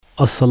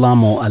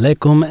Assalamu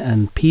alaikum,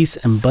 and peace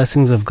and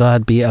blessings of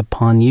God be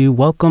upon you.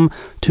 Welcome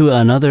to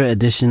another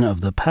edition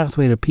of the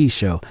Pathway to Peace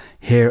show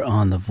here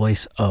on the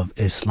Voice of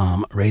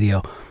Islam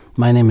Radio.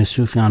 My name is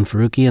Sufyan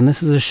Faruqi, and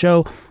this is a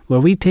show where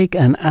we take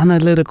an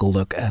analytical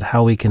look at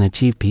how we can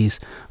achieve peace,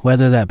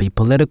 whether that be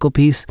political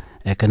peace,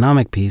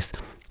 economic peace,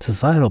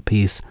 societal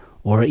peace,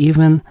 or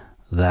even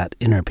that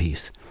inner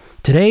peace.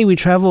 Today we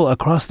travel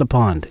across the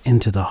pond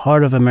into the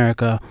heart of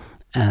America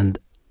and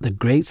the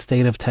great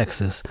state of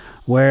Texas,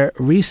 where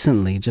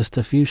recently, just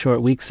a few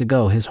short weeks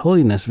ago, His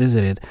Holiness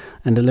visited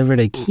and delivered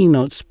a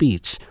keynote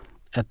speech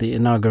at the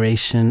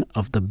inauguration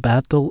of the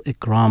Batul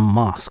Ikram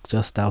Mosque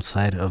just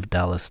outside of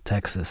Dallas,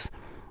 Texas,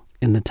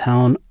 in the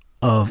town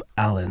of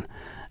Allen.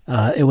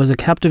 It was a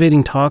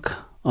captivating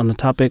talk on the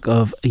topic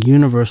of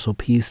universal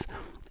peace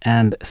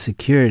and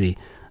security.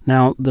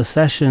 Now, the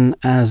session,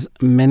 as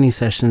many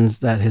sessions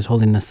that His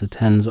Holiness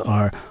attends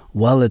are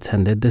well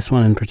attended, this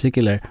one in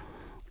particular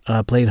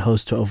played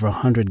host to over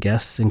 100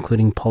 guests,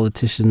 including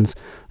politicians,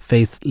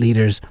 faith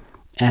leaders,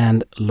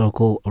 and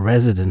local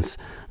residents.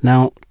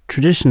 Now,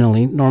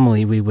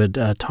 normally we would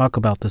talk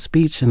about the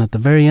speech, and at the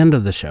very end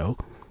of the show,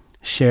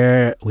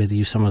 share with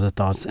you some of the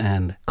thoughts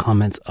and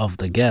comments of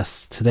the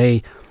guests.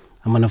 Today,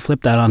 I'm going to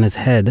flip that on its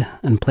head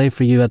and play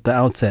for you at the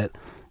outset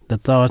the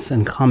thoughts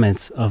and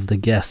comments of the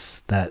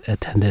guests that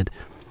attended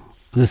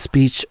the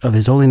speech of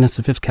His Holiness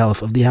the Fifth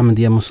Caliph of the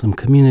Ahmadiyya Muslim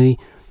community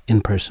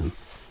in person.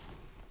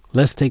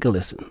 Let's take a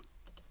listen.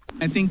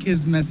 I think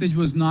his message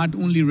was not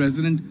only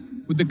resonant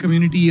with the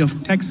community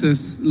of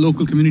Texas,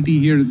 local community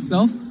here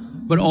itself,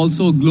 but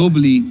also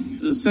globally.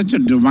 Such a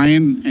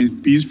divine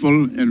and peaceful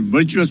and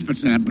virtuous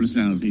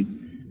personality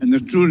and the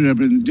true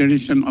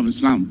representation of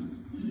Islam.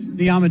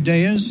 The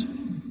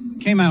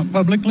Ahmadiyyas came out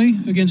publicly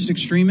against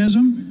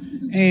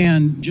extremism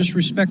and just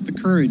respect the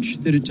courage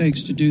that it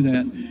takes to do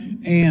that.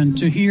 And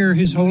to hear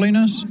His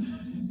Holiness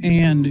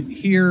and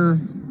hear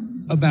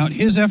about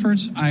his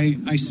efforts,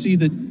 I see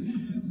that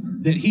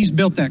he's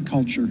built that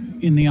culture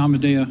in the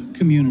Ahmadiyya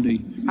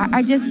community.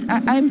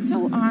 I'm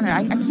so honored.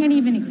 I can't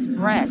even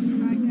express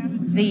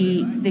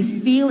the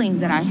feeling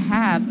that I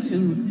have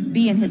to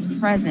be in his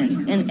presence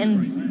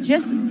and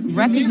just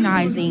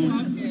recognizing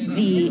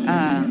the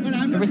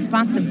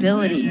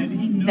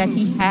responsibility that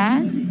he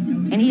has.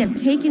 And he has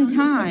taken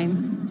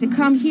time to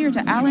come here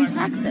to Allen,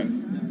 Texas,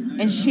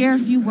 and share a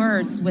few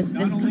words with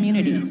this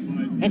community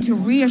and to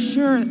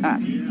reassure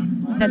us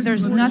that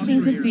there's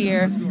nothing to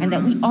fear and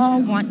that we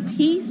all want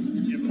peace.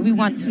 We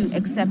want to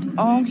accept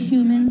all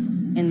humans,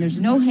 and there's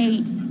no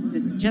hate,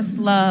 there's just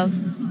love,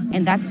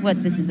 and that's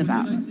what this is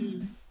about.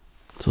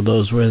 So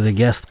those were the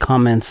guest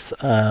comments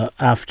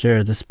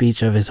after the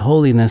speech of His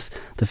Holiness,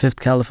 the Fifth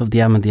Caliph of the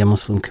Ahmadiyya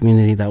Muslim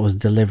community, that was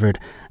delivered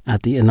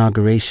at the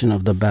inauguration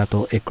of the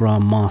Batul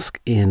Ikram Mosque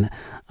in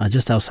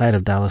just outside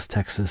of Dallas,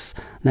 Texas.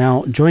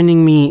 Now,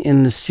 joining me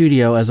in the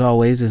studio, as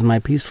always, is my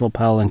peaceful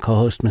pal and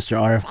co-host, Mr.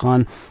 Arif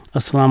Khan.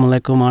 Assalamu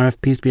alaikum, Arif.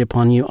 Peace be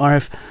upon you.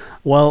 Arif,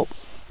 well,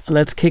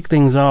 let's kick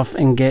things off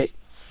and get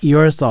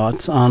your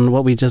thoughts on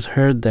what we just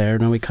heard there.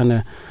 Now, we kind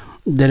of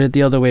did it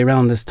the other way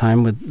around this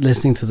time with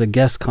listening to the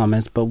guest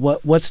comments, but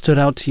what stood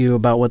out to you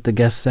about what the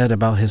guest said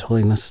about His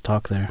Holiness'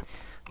 talk there?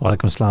 Wa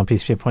alaikum assalam,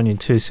 peace be upon you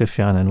too,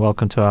 Sufyan, and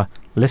welcome to our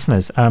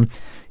listeners. I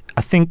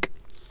think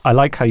I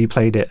like how you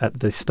played it at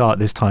the start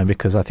this time,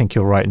 because I think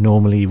you're right.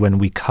 Normally when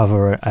we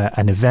cover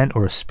an event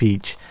or a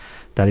speech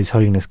that His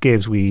Holiness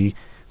gives, we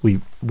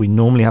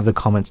normally have the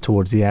comments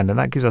towards the end, and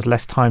that gives us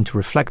less time to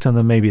reflect on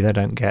them. Maybe they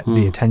don't get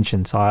the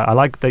attention. So I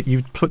like that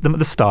you put them at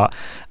the start.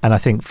 And I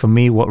think for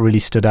me, what really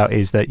stood out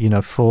is that,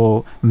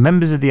 for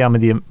members of the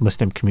Ahmadiyya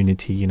Muslim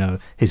community,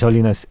 His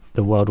Holiness,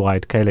 the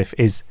worldwide Caliph,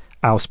 is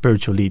our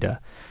spiritual leader.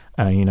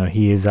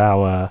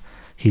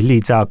 He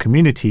leads our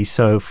community.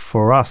 So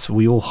for us,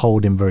 we all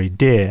hold him very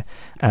dear.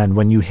 And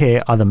when you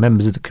hear other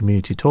members of the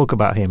community talk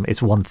about him,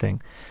 it's one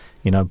thing.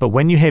 But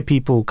when you hear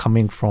people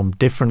coming from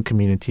different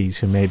communities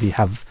who maybe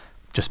have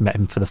just met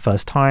him for the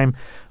first time,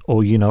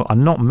 or, are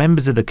not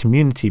members of the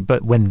community,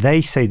 but when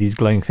they say these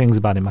glowing things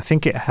about him, I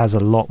think it has a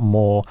lot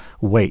more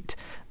weight.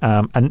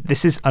 And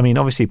this is,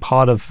 obviously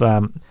part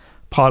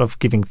of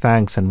giving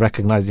thanks and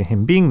recognizing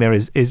him being there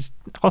is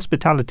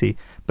hospitality.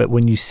 But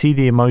when you see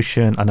the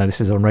emotion, I know this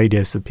is on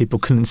radio, so people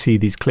couldn't see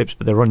these clips,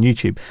 but they're on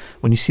YouTube.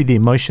 When you see the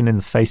emotion in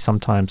the face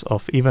sometimes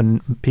of even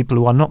people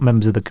who are not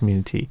members of the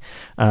community,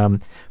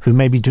 who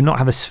maybe do not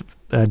have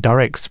a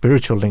direct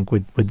spiritual link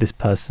with this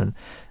person,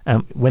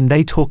 when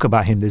they talk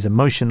about him, there's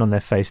emotion on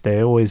their face.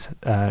 They always,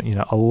 are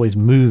always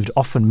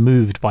often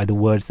moved by the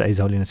words that His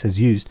Holiness has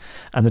used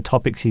and the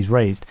topics he's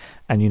raised.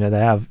 And, they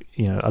have,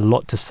 a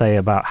lot to say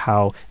about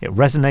how it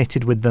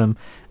resonated with them.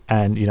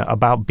 And,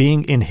 about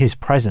being in his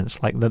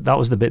presence. Like that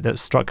was the bit that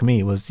struck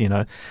me was,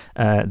 the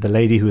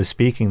lady who was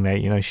speaking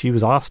there, she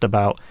was asked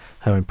about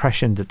her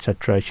impressions,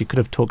 etc. She could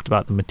have talked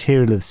about the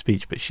material of the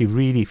speech, but she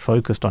really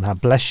focused on how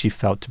blessed she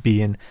felt to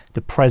be in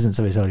the presence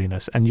of His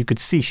Holiness. And you could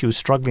see she was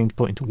struggling to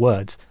put into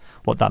words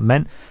what that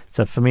meant.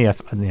 So for me,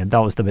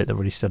 that was the bit that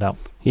really stood out.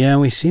 Yeah,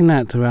 we've seen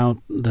that throughout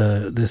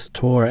this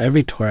tour,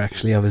 every tour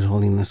actually of His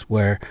Holiness,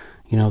 where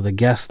the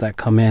guests that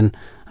come in.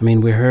 I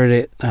mean, we heard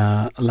it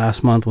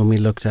last month when we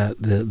looked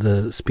at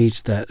the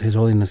speech that His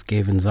Holiness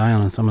gave in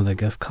Zion and some of the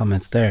guest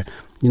comments there.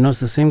 It's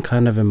the same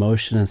kind of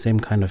emotion and same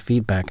kind of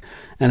feedback.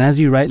 And as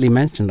you rightly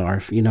mentioned,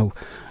 Arif,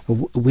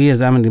 we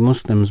as Ahmadi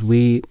Muslims,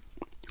 we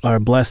are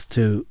blessed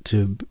to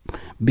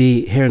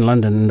be here in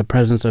London in the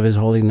presence of His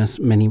Holiness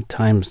many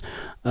times.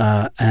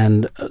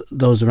 And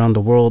those around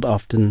the world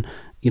often,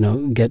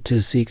 get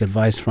to seek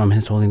advice from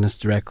His Holiness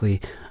directly.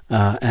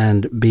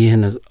 And be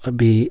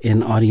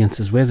in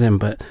audiences with him,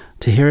 but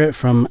to hear it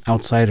from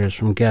outsiders,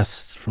 from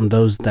guests, from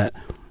those that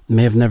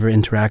may have never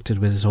interacted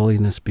with His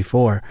Holiness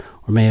before,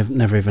 or may have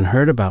never even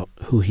heard about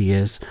who he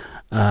is,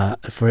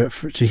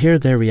 to hear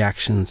their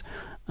reactions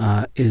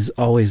is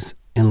always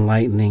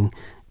enlightening,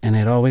 and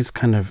it always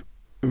kind of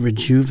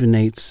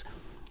rejuvenates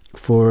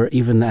for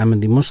even the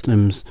Ahmadi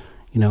Muslims,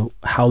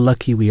 how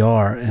lucky we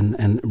are,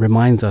 and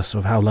reminds us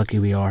of how lucky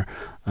we are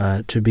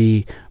to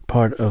be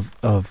part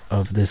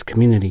of this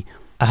community.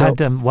 I had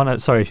one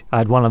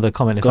other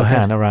comment, if I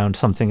can, around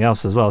something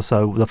else as well.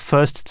 So the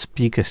first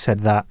speaker said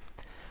that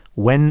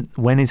when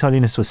His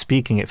Holiness was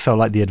speaking, it felt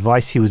like the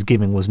advice he was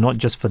giving was not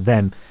just for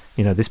them,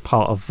 this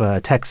part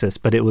of Texas,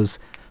 but it was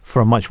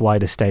for a much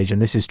wider stage.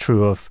 And this is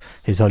true of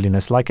His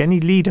Holiness, like any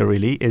leader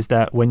really, is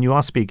that when you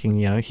are speaking,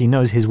 he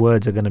knows his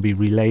words are going to be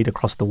relayed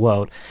across the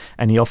world,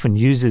 and he often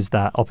uses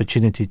that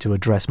opportunity to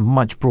address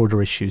much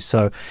broader issues.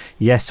 So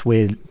yes,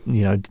 we're,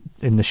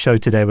 in the show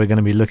today, we're going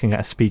to be looking at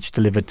a speech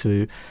delivered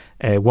to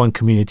one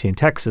community in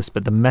Texas,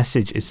 but the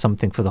message is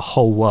something for the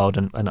whole world,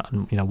 and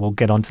we'll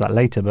get onto that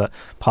later, but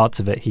parts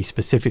of it he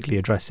specifically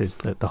addresses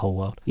the whole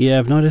world. Yeah,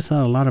 I've noticed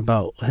that a lot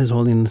about His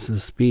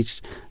Holiness's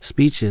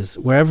speeches.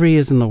 Wherever he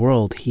is in the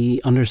world,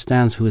 he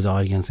understands who his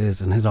audience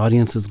is, and his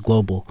audience is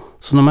global.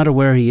 So no matter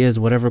where he is,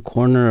 whatever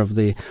corner of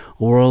the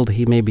world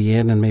he may be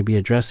in and may be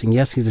addressing,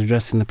 yes, he's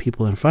addressing the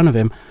people in front of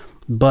him,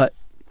 but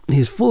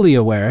he's fully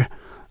aware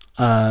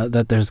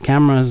that there's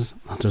cameras,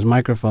 that there's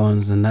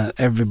microphones, and that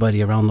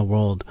everybody around the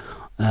world,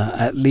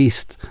 at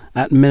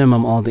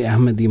minimum, all the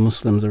Ahmadi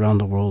Muslims around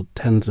the world,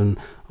 tens of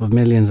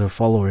millions of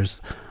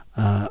followers,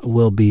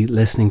 will be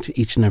listening to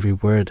each and every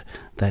word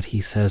that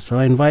he says. So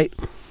I invite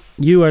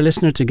you, our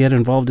listener, to get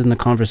involved in the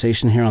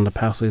conversation here on the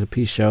Pathway to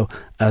Peace show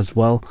as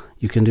well.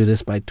 You can do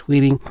this by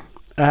tweeting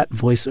at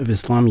Voice of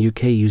Islam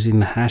UK using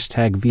the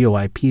hashtag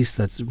VOIPeace,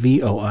 that's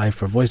VOI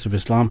for Voice of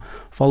Islam,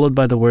 followed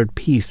by the word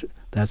peace.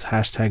 That's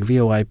hashtag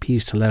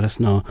VOIPeace to let us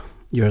know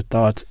your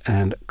thoughts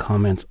and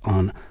comments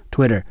on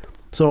Twitter.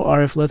 So,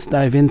 Arif, let's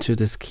dive into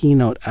this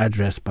keynote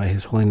address by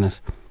His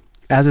Holiness.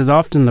 As is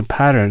often the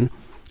pattern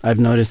I've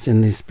noticed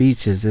in these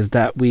speeches, is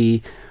that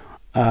we've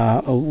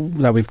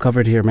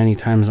covered here many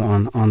times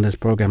on this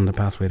program, The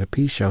Pathway to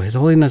Peace show. His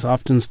Holiness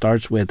often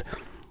starts with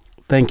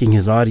thanking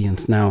his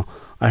audience. Now,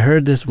 I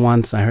heard this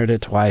once, I heard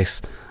it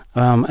twice,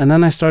 and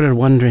then I started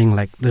wondering,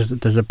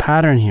 there's a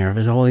pattern here of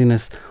His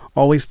Holiness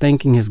always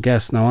thanking his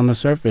guests. Now, on the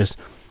surface,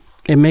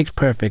 it makes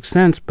perfect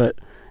sense, but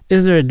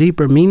is there a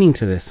deeper meaning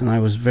to this? And I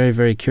was very,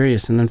 very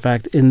curious. And in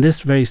fact, in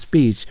this very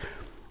speech,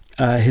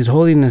 His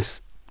Holiness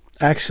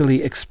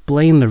actually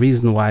explained the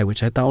reason why,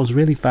 which I thought was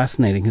really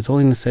fascinating. His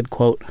Holiness said,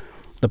 quote,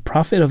 "The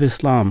Prophet of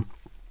Islam,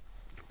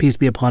 peace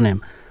be upon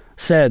him,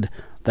 said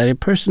that a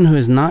person who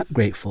is not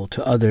grateful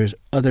to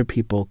other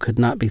people could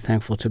not be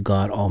thankful to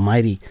God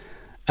Almighty.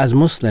 As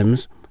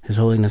Muslims," His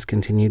Holiness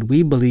continued,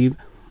 "we believe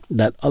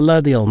that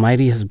Allah the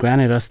Almighty has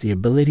granted us the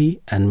ability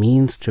and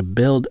means to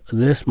build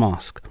this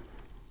mosque.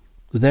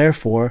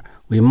 Therefore,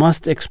 we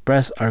must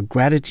express our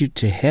gratitude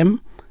to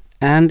Him,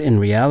 and in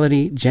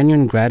reality,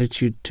 genuine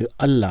gratitude to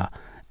Allah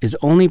is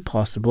only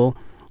possible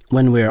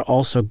when we are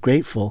also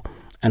grateful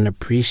and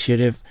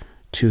appreciative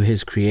to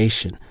His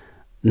creation."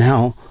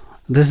 Now,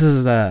 this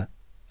is a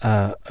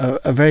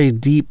very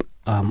deep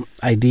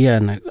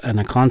idea and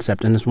a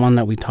concept, and it's one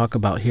that we talk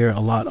about here a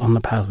lot on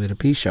the Pathway to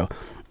Peace show.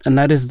 And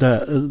that is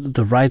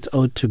the rights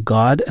owed to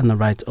God and the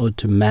rights owed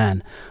to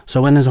man.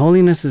 So when His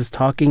Holiness is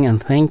talking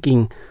and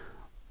thanking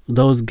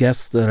those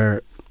guests that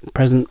are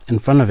present in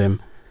front of him,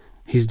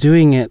 he's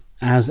doing it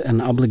as an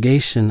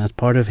obligation, as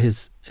part of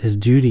his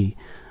duty,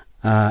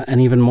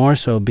 and even more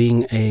so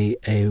being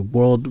a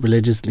world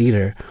religious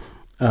leader,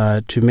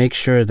 to make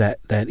sure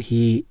that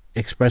he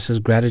expresses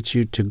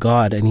gratitude to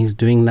God. And he's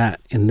doing that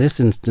in this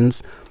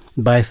instance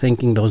by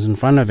thanking those in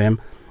front of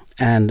him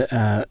and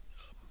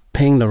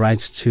paying the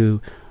rights to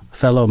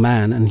fellow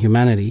man and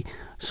humanity,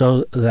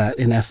 so that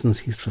in essence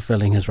he's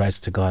fulfilling his rights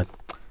to God.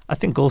 I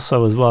think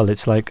also as well,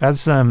 it's like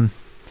as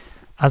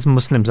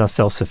Muslims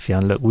ourselves,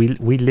 Sufyan, look,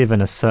 we live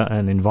in a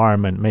certain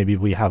environment. Maybe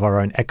we have our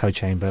own echo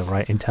chamber,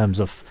 right, in terms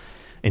of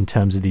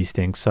these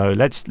things. So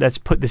let's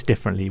put this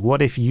differently.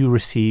 What if you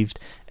received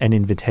an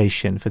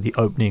invitation for the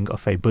opening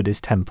of a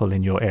Buddhist temple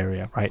in your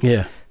area, right?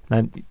 Yeah.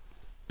 And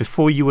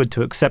before you were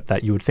to accept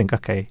that, you would think,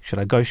 okay, should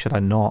I go? Should I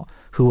not?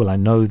 Who will I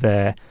know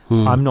there?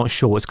 I'm not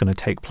sure what's going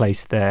to take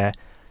place there.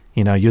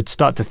 you know, you'd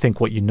start to think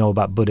what you know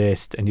about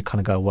Buddhists, and you kind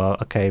of go, well,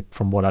 okay,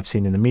 from what I've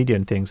seen in the media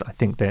and things, I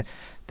think they're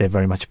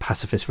very much a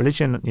pacifist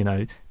religion. You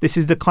know, this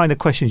is the kind of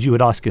questions you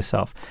would ask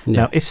yourself.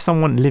 Yeah. Now, if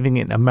someone living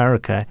in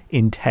America,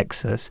 in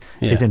Texas,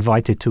 is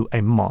invited to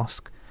a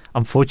mosque,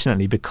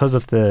 unfortunately, because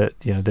of the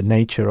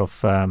nature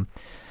of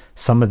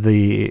some of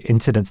the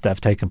incidents that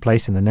have taken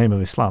place in the name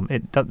of Islam,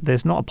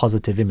 there's not a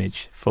positive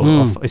image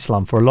of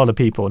Islam for a lot of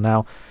people.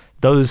 Now,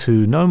 those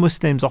who know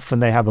Muslims, often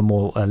they have a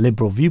more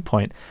liberal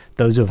viewpoint.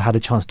 Those who have had a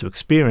chance to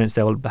experience,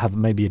 they'll have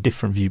maybe a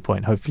different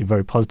viewpoint, hopefully a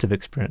very positive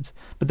experience.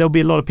 But there'll be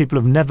a lot of people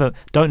who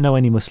don't know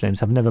any Muslims,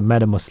 have never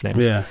met a Muslim.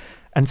 Yeah.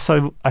 And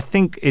so I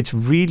think it's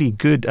really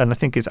good, and I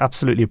think it's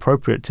absolutely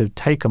appropriate to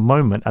take a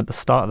moment at the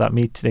start of that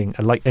meeting.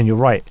 And you're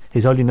right,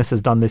 His Holiness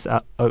has done this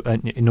at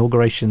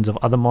inaugurations of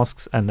other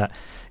mosques and at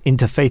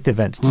interfaith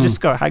events, to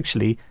just go,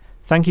 actually,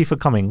 thank you for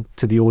coming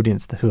to the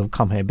audience who have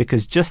come here,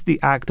 because just the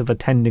act of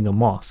attending a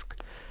mosque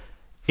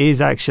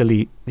is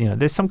actually, you know,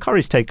 there's some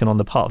courage taken on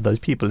the part of those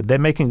people. They're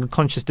making a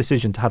conscious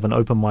decision to have an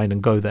open mind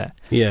and go there.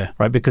 Yeah.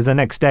 Right. Because the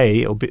next day,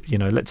 it'll be, you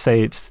know, let's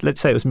say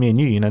it was me and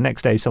you, you know,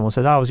 next day someone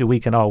says, "How was your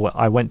weekend?" "Oh, well,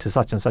 I went to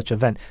such and such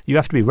event." You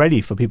have to be ready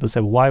for people to say,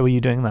 "Well, why were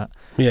you doing that?"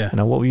 Yeah. You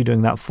know, what were you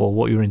doing that for?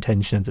 What were your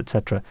intentions,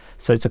 etc.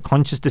 So it's a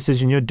conscious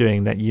decision you're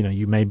doing that, you know,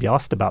 you may be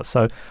asked about.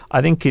 So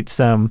I think it's,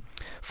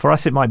 for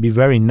us, it might be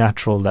very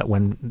natural that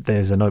when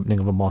there's an opening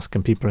of a mosque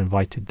and people are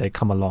invited, they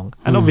come along.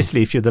 And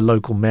obviously, if you're the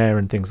local mayor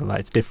and things like that,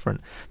 it's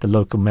different. The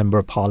local member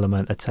of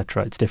parliament,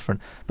 etc., it's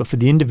different. But for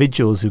the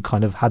individuals who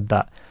kind of had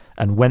that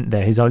and went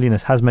there, His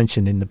Holiness has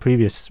mentioned in the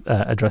previous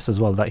address as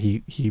well that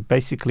he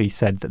basically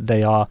said that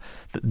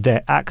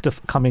their act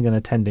of coming and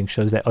attending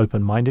shows their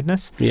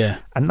open-mindedness. Yeah.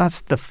 And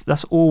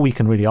that's all we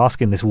can really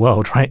ask in this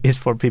world, right? Is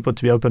for people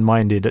to be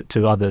open-minded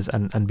to others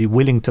and be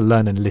willing to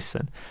learn and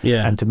listen.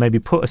 Yeah. And to maybe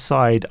put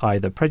aside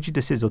either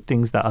prejudices or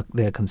things that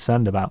they're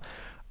concerned about.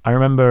 I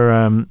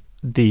remember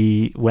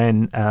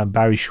when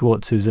Barry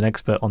Schwartz, who's an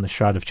expert on the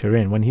Shroud of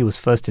Turin, when he was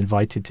first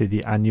invited to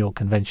the annual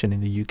convention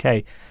in the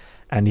UK,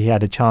 and he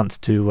had a chance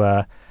to,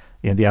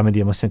 the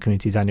Ahmadiyya Muslim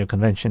Community's annual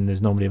convention,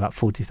 there's normally about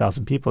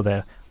 40,000 people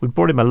there. We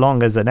brought him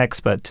along as an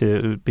expert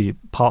to be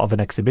part of an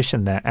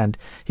exhibition there, and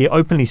he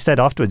openly said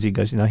afterwards, he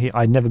goes, you know,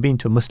 I'd never been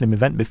to a Muslim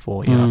event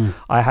before, you know,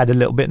 I had a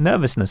little bit of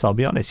nervousness, I'll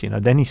be honest, you know.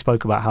 Then he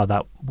spoke about how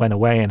that went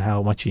away and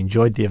how much he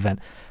enjoyed the event.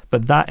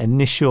 But that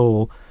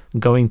initial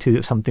going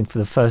to something for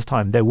the first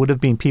time, there would have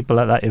been people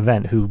at that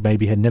event who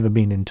maybe had never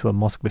been into a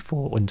mosque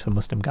before or into a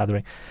Muslim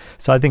gathering.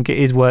 So I think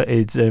it's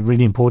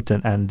really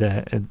important, and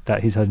that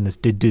His Holiness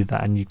did do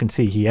that, and you can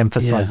see he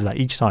emphasizes that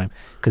each time,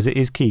 because it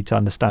is key to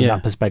understand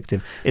that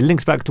perspective. It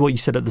links back to what you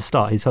said at the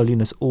start. His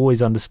Holiness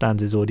always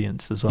understands his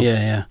audience as well.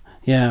 Yeah.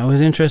 It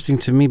was interesting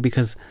to me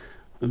because,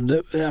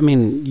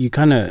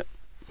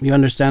 you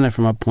understand it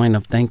from a point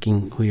of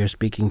thanking who you're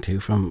speaking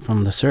to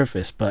from the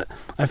surface. But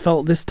I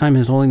felt this time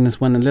His Holiness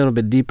went a little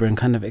bit deeper and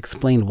kind of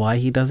explained why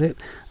he does it.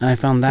 And I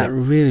found that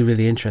really,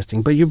 really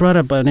interesting. But you brought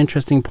up an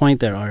interesting point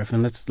there, Arif,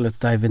 and let's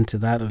dive into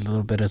that a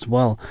little bit as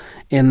well.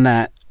 In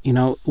that, you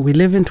know, we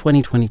live in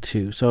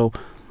 2022. So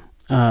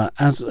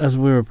as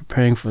we were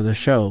preparing for the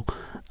show,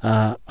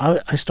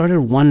 I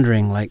started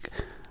wondering, like,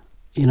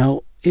 you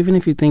know, even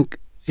if you take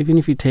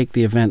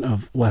the event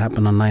of what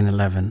happened on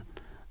 9/11,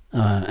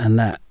 and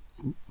that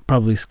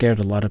probably scared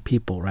a lot of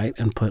people, right?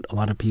 And put a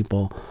lot of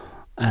people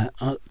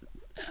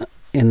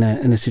in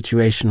a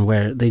situation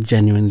where they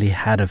genuinely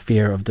had a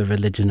fear of the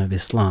religion of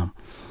Islam.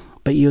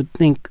 But you'd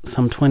think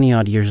some 20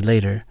 odd years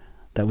later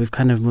that we've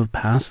kind of moved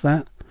past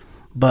that.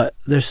 But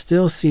there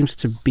still seems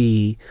to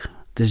be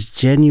this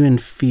genuine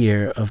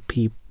fear of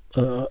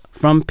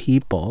from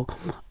people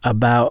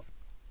about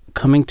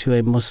coming to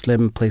a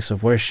Muslim place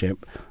of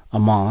worship, a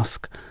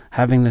mosque,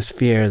 having this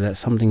fear that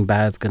something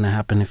bad's going to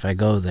happen if I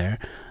go there,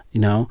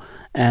 you know.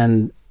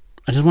 And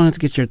I just wanted to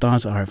get your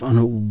thoughts, Arif,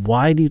 on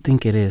why do you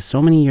think it is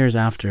so many years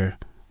after,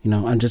 you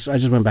know, I just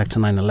went back to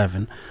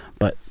 9/11,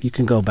 but you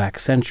can go back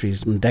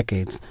centuries and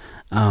decades,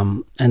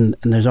 and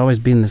there's always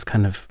been this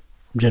kind of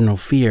general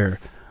fear.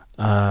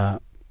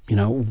 You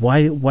know,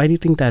 why do you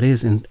think that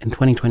is in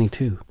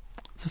 2022?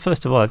 So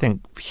first of all, I think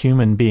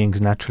human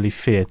beings naturally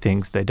fear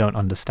things they don't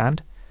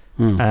understand.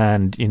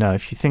 And, you know,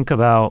 if you think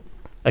about,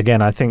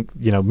 again, I think,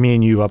 you know, me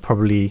and you are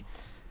probably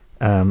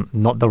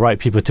not the right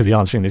people to be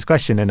answering this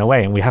question in a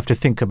way, and we have to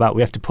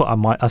put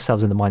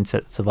ourselves in the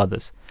mindsets of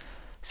others.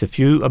 So if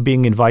you are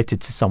being invited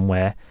to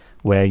somewhere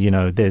where, you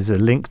know, there's a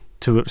link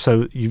to it,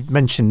 so you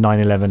mentioned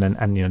 9/11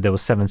 and you know, there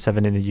was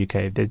 7/7 in the UK.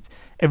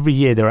 Every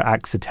year there are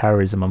acts of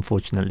terrorism,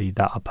 unfortunately,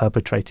 that are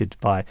perpetrated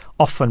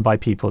often by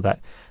people that,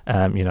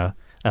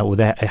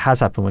 it has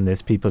happened when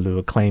there's people who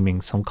are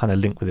claiming some kind of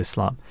link with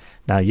Islam.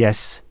 Now,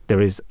 yes, there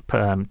is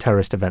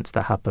terrorist events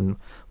that happen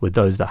with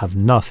those that have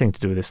nothing to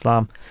do with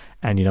Islam.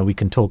 And, you know, we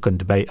can talk and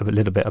debate a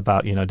little bit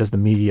about, you know, does the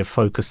media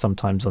focus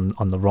sometimes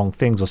on the wrong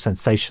things or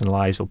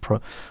sensationalize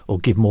or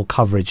give more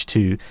coverage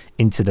to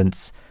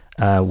incidents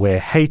where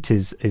hate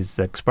is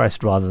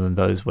expressed rather than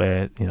those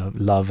where, you know,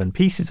 love and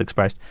peace is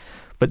expressed.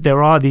 But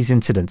there are these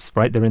incidents,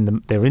 right? They're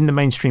in the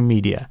mainstream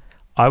media.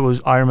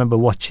 I remember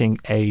watching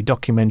a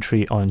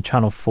documentary on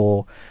Channel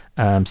 4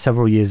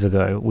 several years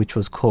ago, which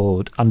was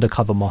called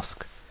Undercover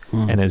Mosque.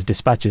 And it was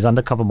Dispatches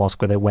Undercover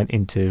Mosque, where they went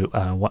into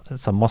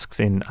some mosques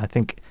in, I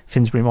think,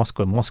 Finsbury Mosque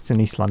or mosques in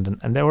East London,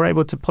 and they were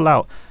able to pull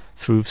out,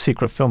 through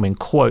secret filming,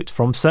 quotes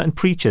from certain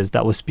preachers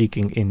that were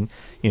speaking in,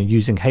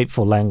 using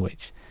hateful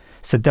language.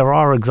 So there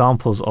are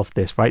examples of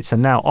this, right? So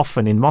now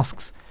often in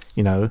mosques,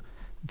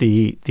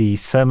 the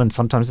sermons,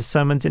 sometimes the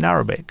sermons in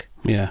Arabic.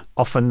 Yeah.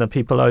 Often the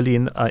people only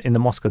in the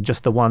mosque are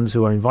just the ones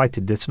who are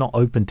invited. It's not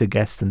open to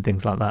guests and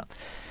things like that.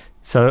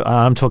 So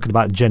I'm talking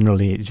about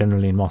generally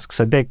in mosques.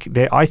 So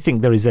I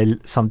think there is a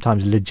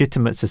sometimes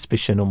legitimate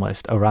suspicion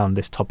almost around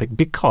this topic,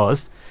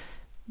 because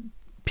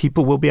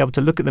people will be able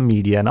to look at the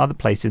media and other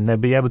places and they'll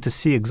be able to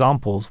see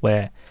examples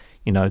where,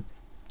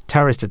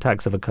 terrorist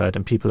attacks have occurred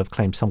and people have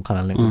claimed some kind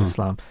of link with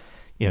Islam.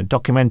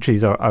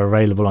 Documentaries are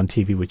available on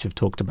TV which have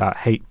talked about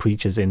hate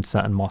preachers in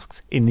certain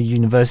mosques. In the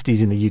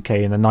universities in the UK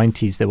in the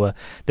 90s,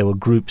 there were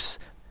groups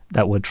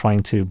that were trying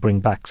to bring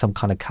back some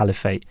kind of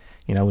caliphate.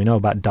 We know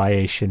about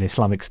Daesh and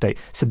Islamic State.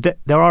 So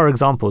there are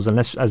examples, and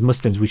as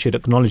Muslims we should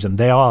acknowledge them.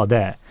 They are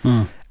there.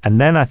 And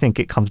then I think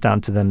it comes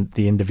down to then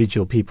the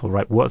individual people,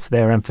 right? What's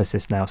their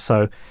emphasis now?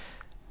 So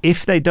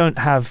if they don't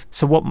have,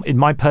 in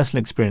my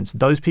personal experience,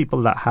 those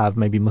people that have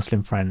maybe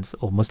Muslim friends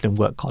or Muslim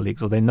work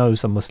colleagues, or they know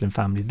some Muslim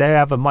families, they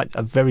have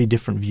a very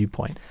different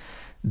viewpoint.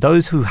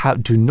 Those who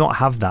do not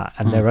have that,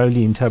 and their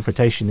only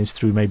interpretation is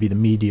through maybe the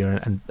media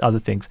and other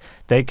things,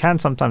 they can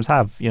sometimes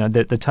have,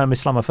 the term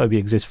Islamophobia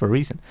exists for a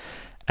reason.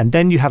 And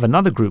then you have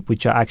another group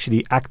which are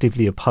actually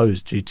actively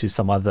opposed due to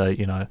some other,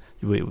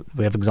 we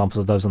have examples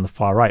of those on the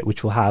far right,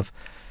 which will have,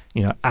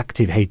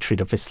 active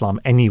hatred of Islam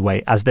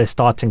anyway as their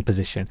starting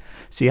position.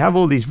 So you have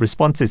all these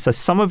responses. So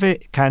some of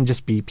it can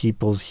just be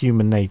people's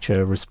human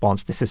nature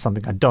response. This is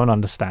something I don't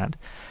understand.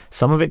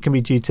 Some of it can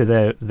be due to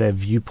their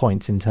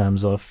viewpoints in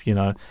terms of,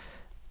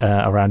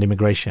 around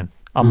immigration.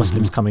 Are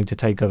Muslims coming to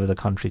take over the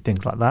country?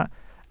 Things like that.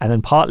 And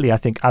then partly, I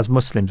think, as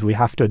Muslims, we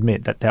have to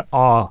admit that there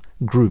are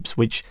groups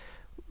which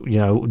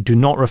do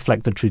not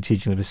reflect the true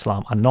teaching of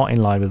Islam, are not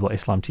in line with what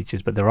Islam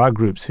teaches, but there are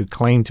groups who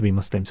claim to be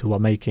Muslims who are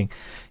making,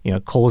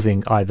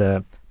 causing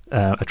either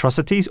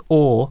atrocities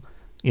or,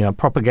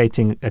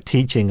 propagating a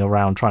teaching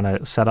around trying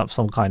to set up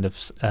some kind of,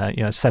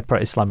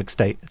 separate Islamic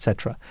state,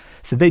 etc.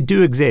 So they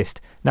do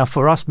exist. Now,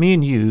 for us, me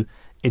and you,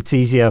 it's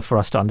easier for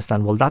us to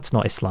understand, well, that's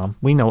not Islam.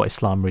 We know what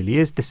Islam really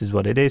is. This is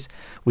what it is.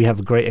 We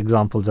have great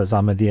examples as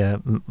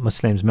Ahmadiyya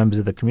Muslims, members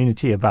of the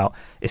community, about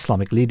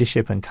Islamic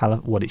leadership and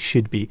what it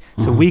should be.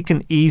 So we can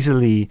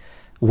easily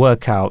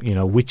work out,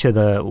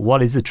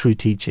 what is the true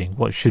teaching?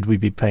 What should we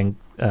be paying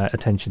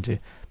attention to?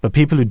 But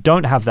people who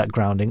don't have that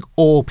grounding,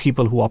 or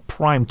people who are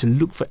primed to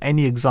look for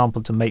any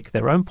example to make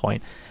their own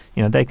point,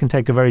 they can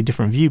take a very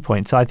different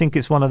viewpoint. So I think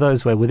it's one of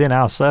those where within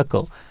our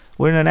circle,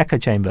 we're in an echo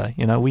chamber.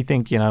 We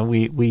think,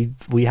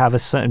 we have a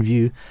certain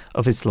view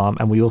of Islam,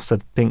 and we also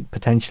think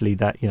potentially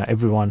that,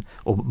 everyone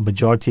or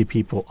majority of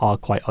people are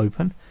quite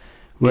open.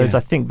 Whereas I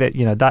think that,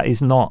 that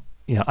is not,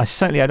 I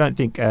don't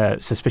think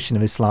suspicion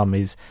of Islam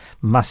is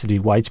massively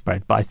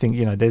widespread, but I think,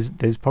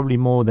 there's probably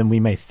more than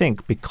we may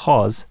think,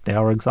 because there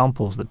are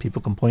examples that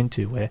people can point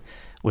to where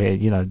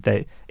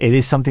it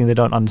is something they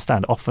don't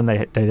understand. Often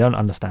they don't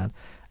understand.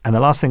 And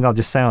the last thing I'll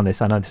just say on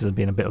this, I know this has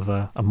been a bit of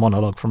a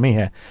monologue from me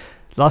here.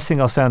 Last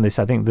thing I'll say on this,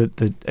 I think that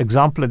the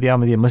example of the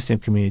Ahmadiyya Muslim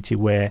community,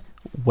 where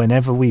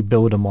whenever we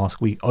build a mosque,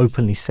 we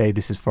openly say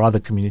this is for other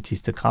communities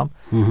to come.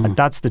 And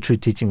that's the true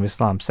teaching of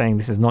Islam, saying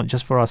this is not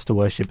just for us to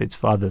worship, it's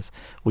for others.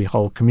 We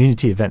hold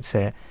community events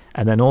here.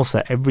 And then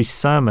also every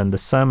sermon, the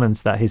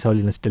sermons that His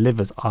Holiness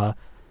delivers are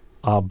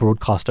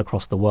broadcast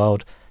across the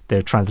world.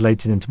 They're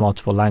translated into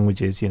multiple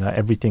languages.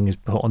 Everything is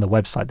put on the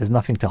website. There's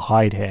nothing to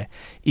hide here.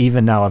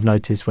 Even now, I've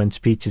noticed when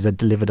speeches are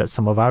delivered at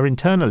some of our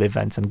internal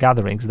events and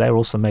gatherings, they're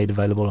also made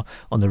available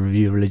on the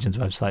Review of Religions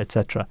website,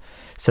 etc.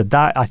 So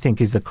that, I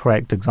think, is the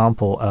correct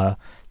example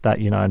that,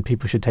 and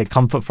people should take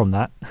comfort from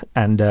that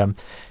and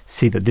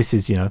see that this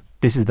is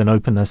an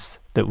openness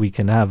that we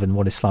can have and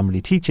what Islam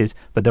really teaches.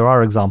 But there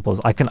are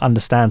examples. I can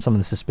understand some of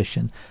the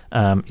suspicion,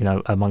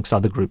 amongst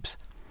other groups.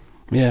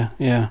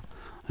 Yeah.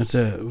 That's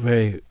a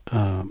very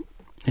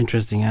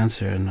interesting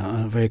answer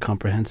and very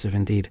comprehensive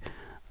indeed.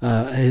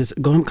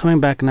 Coming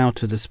back now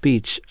to the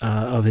speech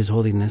of His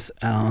Holiness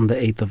on the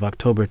 8th of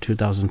October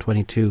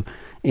 2022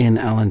 in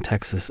Allen,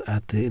 Texas,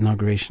 at the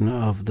inauguration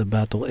of the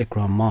Baitul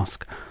Ikram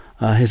Mosque.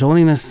 His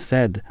Holiness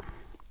said,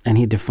 and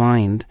he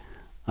defined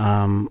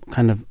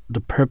kind of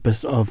the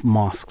purpose of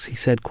mosques. He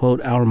said,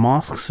 quote, "Our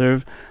mosques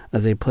serve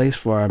as a place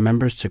for our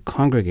members to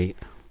congregate,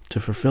 to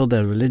fulfill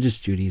their religious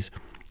duties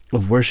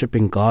of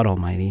worshiping God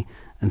Almighty.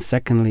 And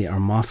secondly, our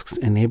mosques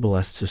enable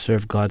us to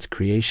serve God's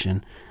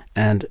creation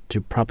and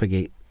to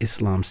propagate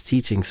Islam's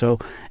teaching." So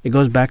it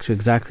goes back to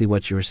exactly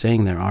what you were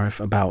saying there, Arif,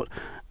 about,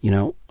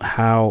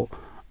 how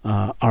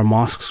our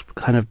mosques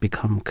kind of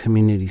become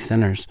community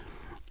centers,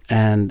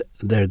 and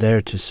they're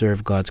there to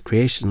serve God's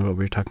creation, what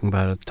we were talking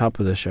about at the top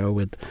of the show,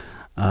 with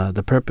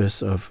the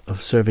purpose of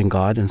serving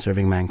God and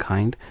serving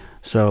mankind.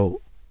 So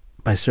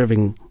by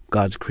serving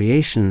God's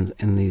creation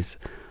in these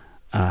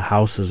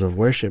houses of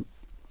worship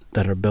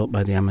that are built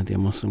by the Ahmadiyya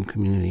Muslim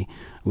community,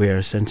 we are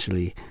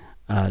essentially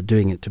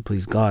doing it to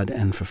please God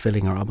and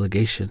fulfilling our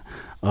obligation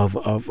of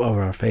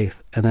our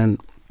faith. And then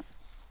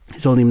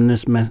His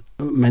Holiness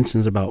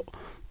mentions about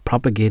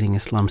propagating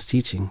Islam's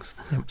teachings.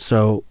 Yep.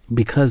 So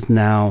because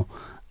now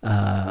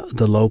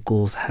the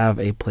locals have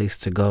a place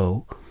to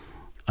go,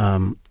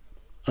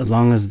 as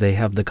long as they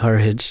have the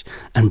courage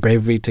and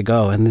bravery to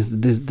go. And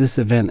this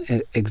event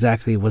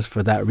exactly was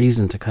for that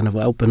reason, to kind of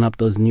open up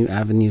those new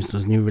avenues,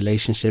 those new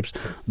relationships,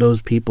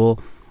 those people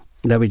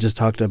that we just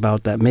talked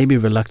about that may be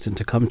reluctant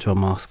to come to a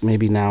mosque.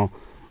 Maybe now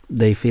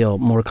they feel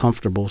more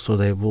comfortable, so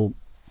they will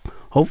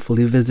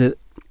hopefully visit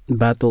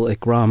Baitul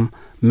Ikram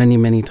many,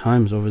 many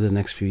times over the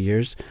next few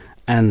years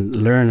and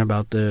learn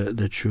about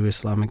the true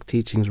Islamic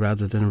teachings,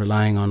 rather than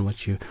relying on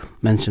what you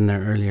mentioned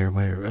there earlier,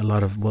 where a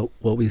lot of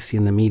what we see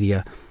in the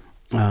media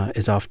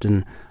is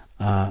often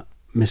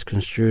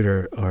misconstrued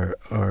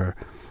or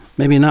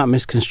maybe not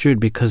misconstrued,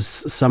 because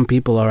some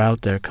people are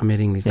out there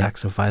committing these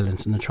acts of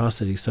violence and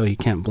atrocity. So you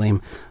can't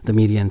blame the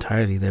media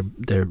entirely.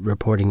 They're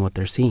reporting what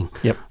they're seeing.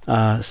 Yep.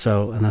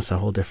 And that's a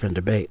whole different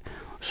debate.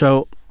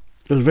 So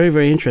it was very,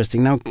 very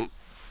interesting. Now,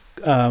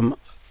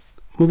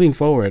 moving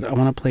forward, I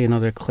want to play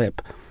another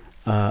clip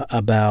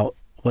about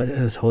what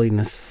His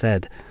Holiness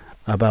said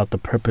about the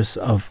purpose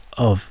of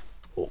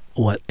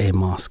what a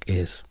mosque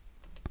is.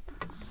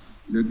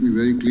 Let me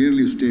very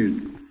clearly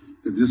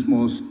state that this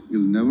mosque will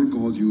never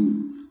cause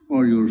you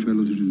or your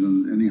fellow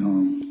citizens any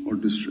harm or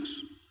distress.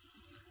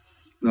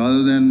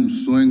 Rather than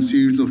sowing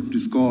seeds of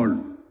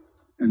discord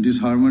and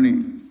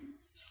disharmony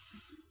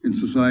in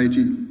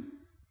society,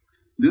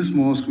 this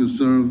mosque will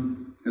serve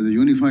as a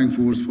unifying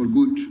force for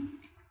good.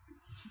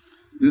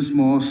 This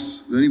mosque's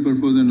very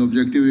purpose and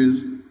objective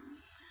is,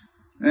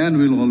 and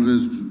will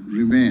always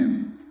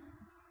remain,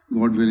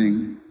 God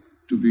willing,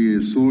 to be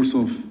a source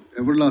of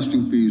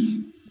everlasting peace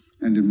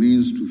and a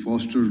means to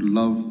foster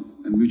love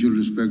and mutual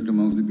respect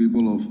amongst the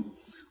people of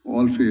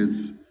all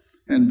faiths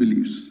and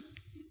beliefs.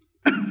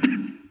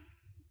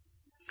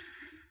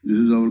 This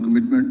is our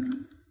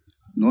commitment,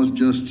 not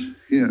just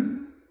here,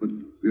 but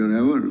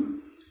wherever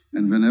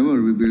and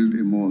whenever we build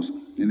a mosque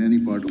in any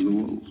part of the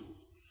world.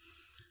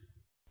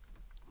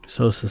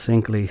 So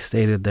succinctly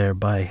stated there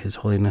by His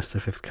Holiness the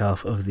Fifth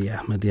Caliph of the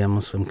Ahmadiyya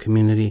Muslim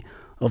community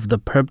of the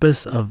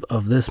purpose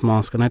of this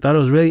mosque. And I thought it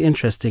was really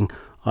interesting,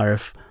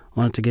 Arif. I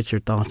wanted to get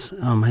your thoughts.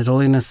 His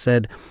Holiness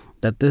said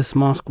that this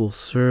mosque will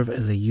serve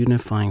as a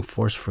unifying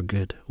force for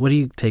good. What do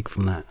you take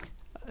from that?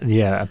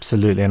 Yeah,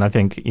 absolutely. And I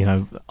think,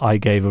 I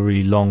gave a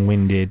really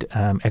long-winded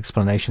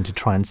explanation to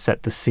try and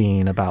set the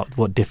scene about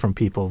what different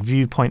people's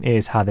viewpoint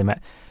is, how they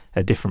met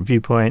a different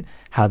viewpoint,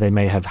 how they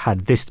may have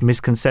had this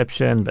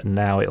misconception, but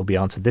now it'll be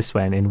answered this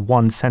way. And in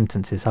one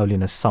sentence, His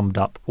Holiness summed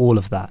up all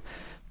of that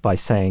by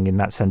saying, in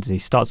that sentence, he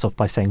starts off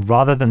by saying,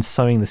 rather than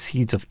sowing the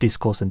seeds of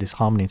discourse and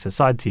disharmony in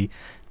society,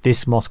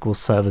 this mosque will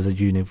serve as a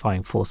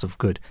unifying force of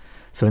good.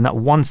 So in that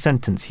one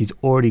sentence, he's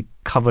already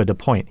covered a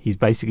point. He's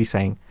basically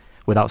saying,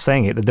 without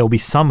saying it, that there'll be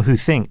some who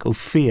think or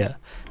fear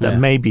that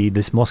maybe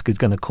this mosque is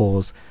going to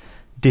cause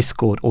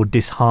discord or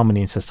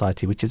disharmony in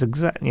society, which is a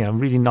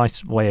really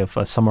nice way of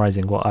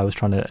summarizing what I was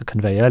trying to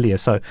convey earlier.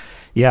 So,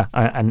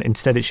 and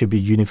instead it should be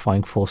a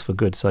unifying force for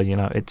good. So,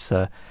 it's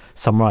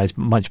summarized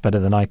much better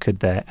than I could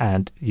there.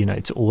 And,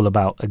 it's all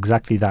about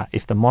exactly that.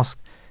 If the mosque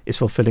is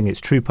fulfilling its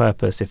true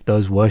purpose, if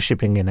those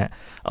worshipping in it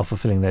are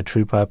fulfilling their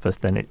true purpose,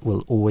 then it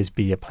will always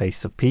be a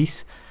place of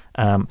peace.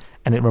 And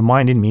it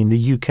reminded me in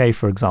the UK,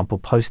 for example,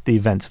 post the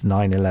events of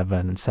 9/11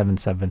 and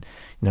 7/7,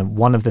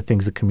 one of the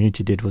things the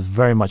community did was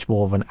very much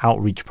more of an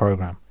outreach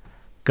program.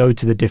 Go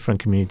to the different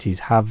communities,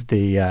 have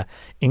the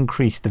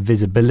increase the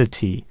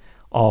visibility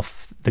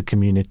of the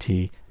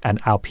community and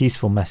our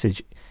peaceful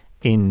message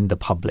in the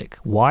public.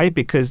 Why?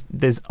 Because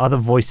there's other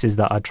voices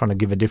that are trying to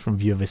give a different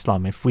view of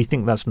Islam. If we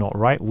think that's not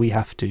right, we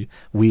have to,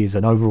 we as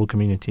an overall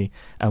community,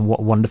 and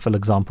what wonderful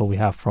example we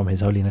have from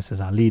His Holiness as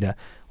our leader,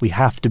 we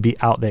have to be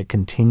out there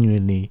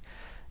continually,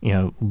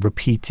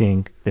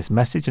 repeating this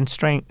message and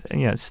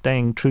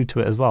staying true to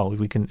it as well.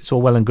 It's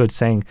all well and good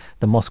saying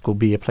the mosque will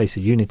be a place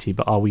of unity,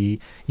 but are we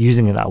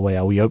using it that way?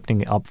 Are we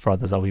opening it up for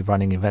others? Are we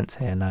running events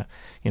here now?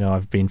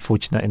 I've been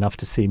fortunate enough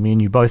to see, me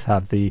and you both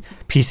have the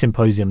Peace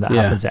Symposium that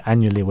happens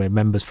annually, where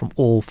members from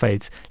all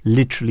faiths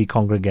literally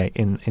congregate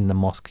in the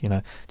mosque,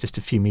 just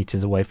a few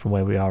meters away from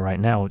where we are right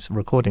now. It's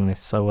recording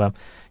this. So,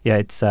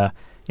 it's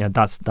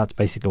that's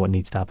basically what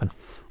needs to happen.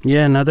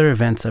 Yeah, and other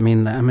events. I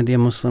mean, the Ahmadiyya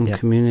Muslim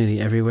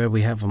community, everywhere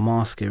we have a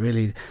mosque, it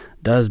really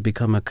does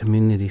become a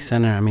community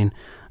center. I mean,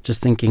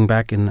 just thinking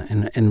back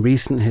in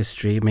recent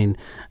history,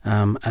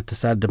 at the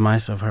sad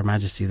demise of Her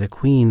Majesty the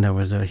Queen, there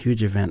was a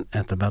huge event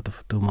at the Baitul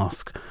Futuh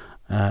Mosque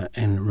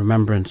in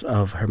remembrance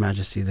of Her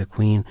Majesty the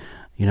Queen.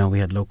 We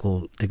had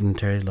local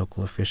dignitaries,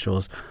 local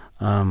officials.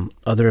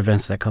 Other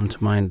events that come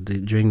to mind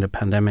during the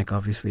pandemic,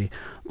 obviously,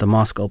 the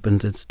mosque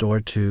opened its door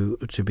to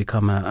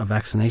become a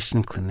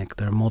vaccination clinic.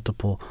 There are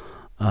multiple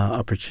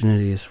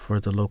opportunities for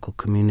the local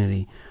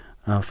community,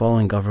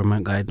 following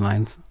government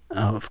guidelines,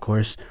 of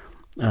course.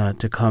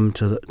 to come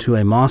to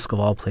a mosque of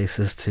all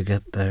places to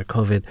get their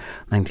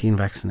COVID-19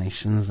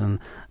 vaccinations, and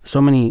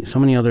so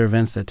many other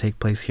events that take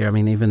place here. I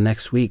mean, even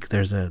next week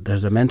there's a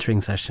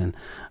mentoring session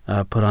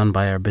put on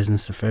by our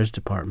business affairs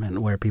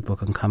department where people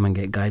can come and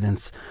get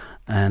guidance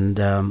and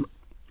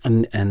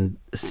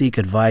seek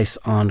advice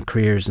on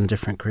careers and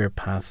different career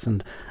paths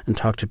and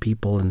talk to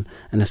people and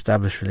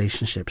establish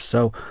relationships.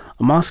 So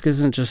a mosque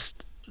isn't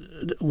just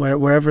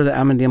wherever the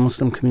Ahmadiyya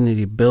Muslim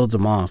community builds a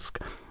mosque.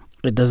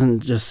 It doesn't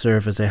just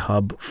serve as a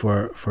hub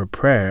for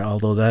prayer,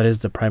 although that is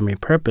the primary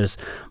purpose,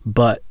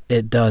 but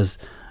it does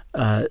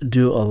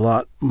do a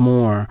lot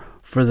more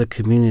for the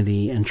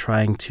community and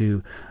trying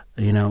to,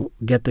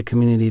 get the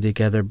community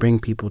together, bring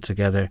people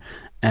together.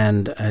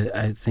 And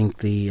I think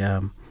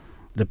the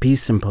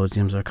peace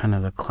symposiums are kind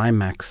of the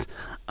climax,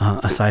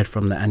 aside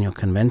from the annual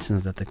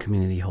conventions that the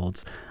community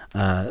holds,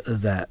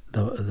 that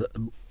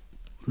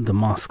the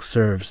mosque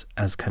serves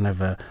as kind of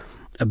a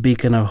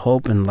beacon of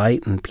hope and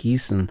light and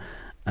peace, and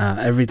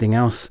everything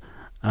else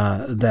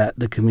that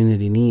the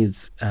community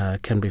needs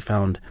can be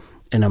found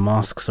in a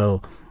mosque.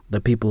 So the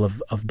people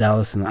of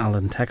Dallas and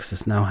Allen,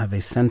 Texas now have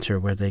a center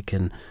where they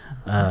can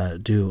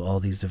do all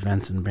these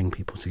events and bring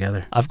people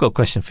together. I've got a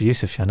question for you,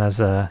 Sufyan, as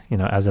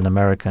an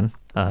American.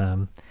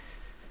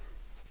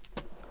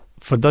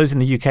 For those in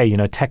the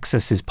UK,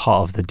 Texas is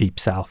part of the Deep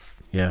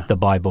South, the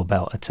Bible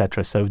Belt,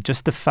 etc. So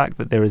just the fact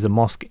that there is a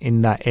mosque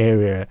in that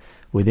area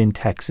within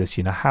Texas,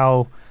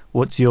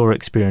 what's your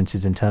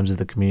experiences in terms of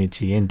the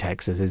community in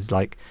Texas? Is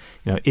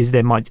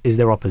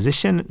there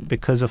opposition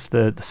because of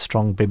the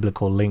strong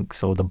biblical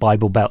links, or the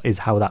Bible Belt is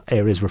how that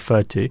area is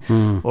referred to,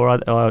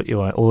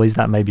 or is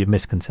that maybe a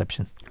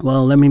misconception?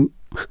 Well, let me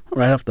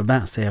right off the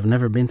bat say I've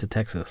never been to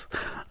Texas,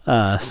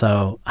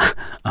 so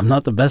I'm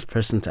not the best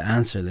person to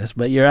answer this.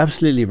 But you're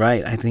absolutely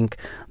right. I think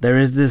there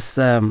is this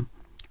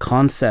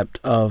concept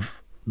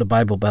of the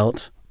Bible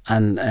Belt.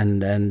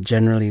 And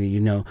generally,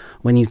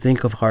 when you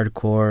think of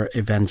hardcore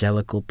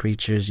evangelical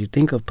preachers, you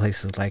think of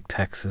places like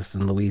Texas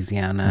and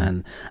Louisiana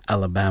and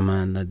Alabama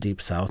and the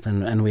Deep South.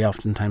 And we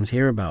oftentimes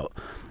hear about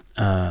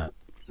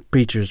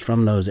preachers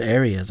from those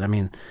areas. I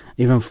mean,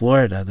 even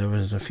Florida, there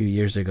was a few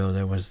years ago,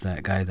 there was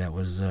that guy that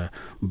was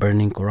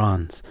burning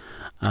Qurans.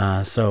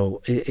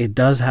 So it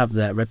does have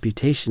that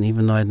reputation,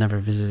 even though I'd never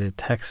visited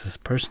Texas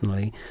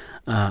personally.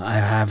 I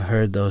have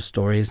heard those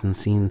stories and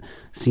seen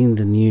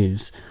the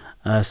news.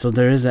 So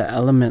there is an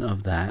element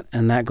of that,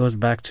 and that goes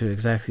back to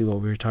exactly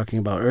what we were talking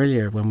about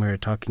earlier when we were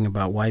talking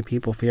about why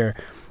people fear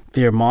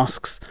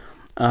mosques,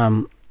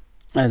 and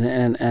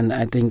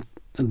I think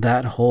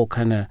that whole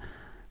kind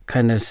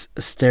of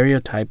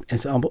stereotype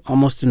is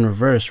almost in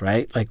reverse,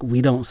 right? Like,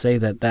 we don't say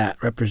that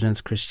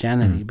represents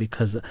Christianity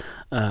because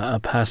a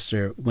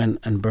pastor went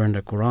and burned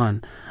a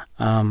Quran.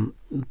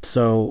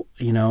 So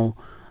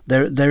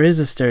there is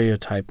a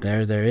stereotype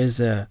there. There is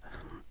a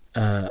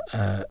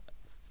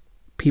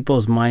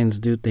people's minds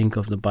do think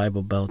of the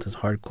Bible Belt as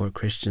hardcore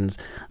Christians.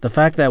 The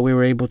fact that we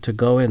were able to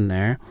go in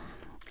there,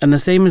 and the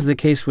same is the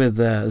case with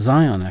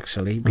Zion,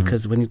 actually,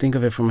 because when you think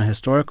of it from a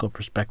historical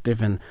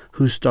perspective and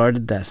who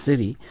started that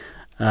city,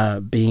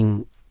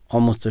 being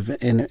almost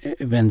an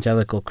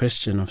evangelical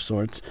Christian of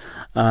sorts,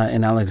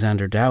 in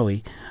Alexander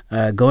Dowie,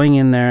 going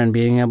in there and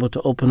being able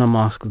to open a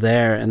mosque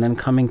there, and then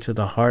coming to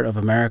the heart of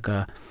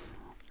America,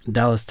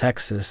 Dallas,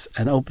 Texas,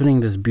 and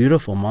opening this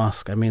beautiful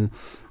mosque. I mean,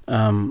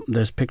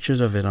 there's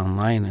pictures of it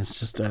online. It's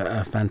just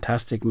a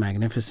fantastic,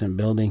 magnificent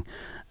building.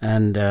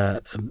 And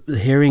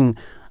hearing,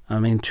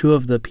 two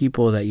of the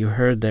people that you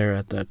heard there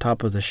at the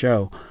top of the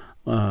show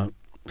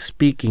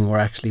speaking were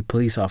actually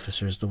police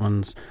officers. The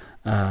ones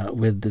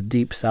with the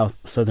deep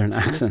southern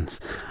accents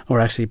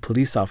were actually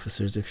police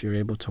officers. If you're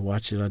able to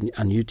watch it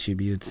on YouTube,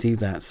 you'd see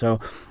that.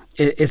 So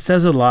it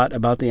says a lot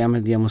about the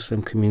Ahmadiyya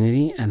Muslim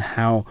community and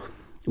how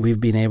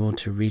we've been able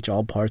to reach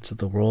all parts of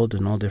the world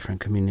and all different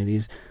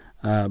communities.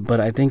 But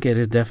I think it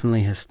is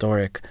definitely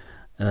historic,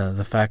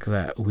 the fact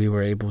that we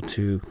were able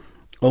to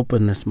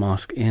open this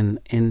mosque in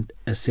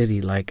a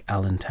city like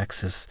Allen,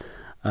 Texas,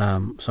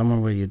 somewhere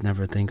where you'd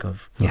never think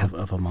of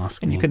a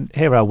mosque. And you can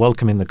hear how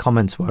welcoming the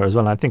comments were as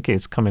well. I think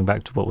it's coming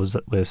back to what we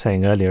were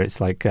saying earlier.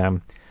 It's like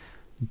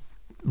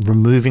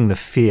removing the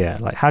fear.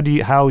 Like,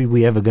 how are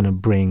we ever going to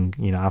bring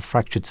our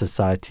fractured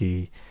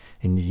society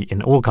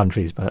in all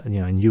countries, but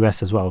in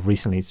US as well.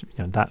 Recently,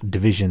 that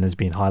division has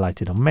been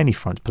highlighted on many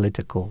fronts,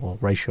 political or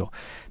racial.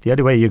 The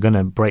only way you're going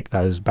to break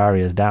those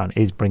barriers down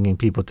is bringing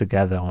people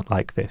together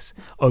like this,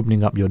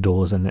 opening up your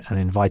doors and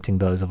inviting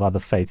those of other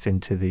faiths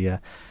into the,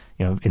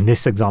 in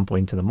this example,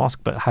 into the mosque,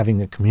 but having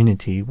a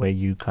community where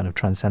you kind of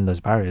transcend those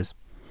barriers.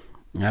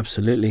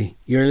 Absolutely.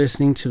 You're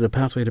listening to the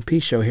Pathway to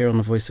Peace show here on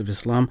the Voice of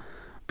Islam.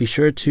 Be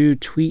sure to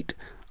tweet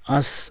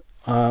us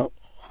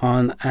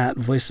on at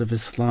Voice of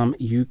Islam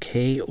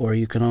UK, or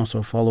you can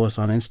also follow us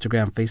on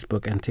Instagram,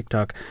 Facebook, and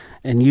TikTok,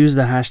 and use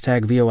the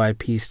hashtag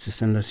VOIPeace to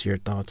send us your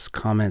thoughts,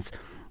 comments,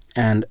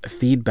 and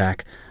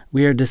feedback.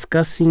 We are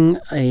discussing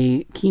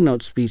a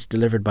keynote speech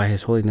delivered by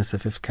His Holiness the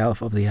Fifth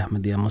Caliph of the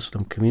Ahmadiyya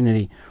Muslim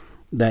community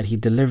that he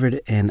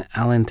delivered in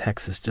Allen,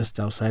 Texas, just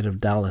outside of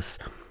Dallas,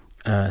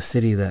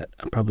 city that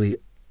probably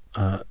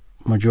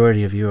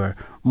majority of you are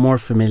more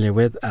familiar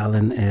with.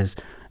 Allen is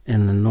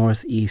in the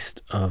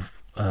northeast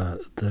of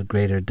the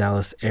greater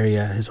Dallas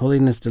area. His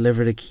Holiness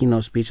delivered a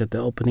keynote speech at the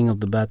opening of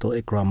the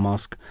Batul Ikram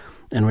Mosque,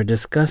 and we're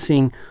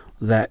discussing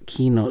that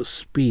keynote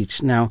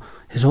speech. Now,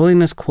 His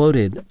Holiness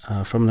quoted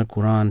from the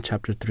Quran,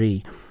 chapter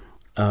 3,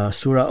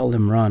 Surah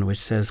Al-Imran, which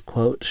says,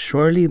 quote,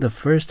 "Surely the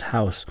first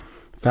house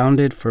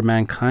founded for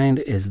mankind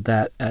is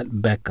that at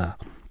Mecca,"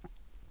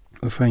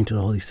 referring to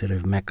the holy city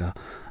of Mecca,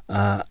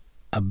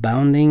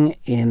 "abounding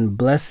in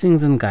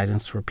blessings and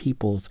guidance for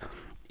peoples.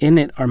 In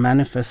it are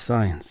manifest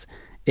signs.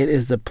 It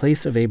is the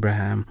place of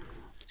Abraham,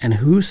 and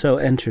whoso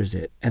enters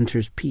it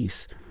enters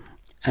peace.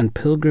 And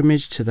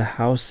pilgrimage to the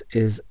house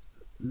is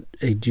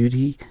a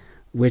duty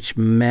which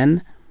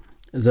men,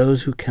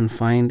 those who can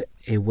find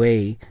a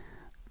way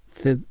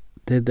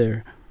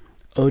thither,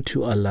 owe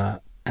to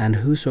Allah, and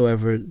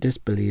whosoever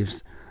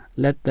disbelieves,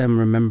 let them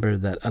remember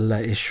that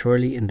Allah is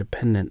surely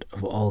independent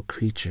of all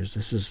creatures."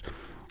 This is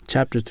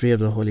chapter 3 of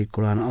the Holy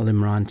Quran,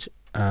 Al-Imran,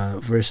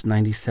 verse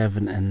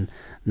 97 and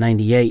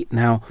 98.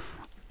 Now,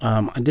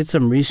 I did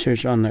some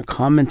research on the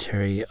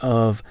commentary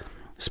of,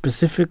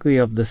 specifically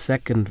of the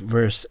second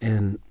verse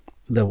in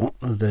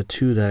the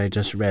two that I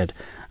just read,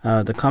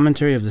 the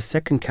commentary of the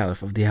second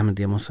caliph of the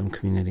Ahmadiyya Muslim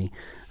community.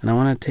 And I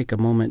want to take a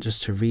moment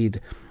just to read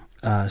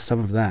some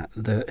of that.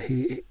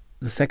 The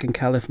second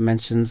caliph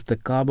mentions the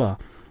Kaaba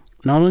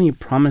not only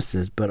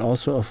promises but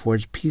also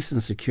affords peace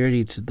and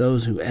security to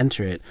those who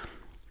enter it.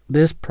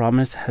 This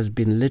promise has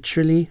been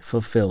literally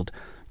fulfilled.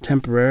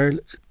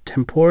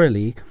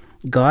 Temporally,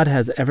 God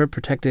has ever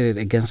protected it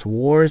against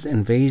wars,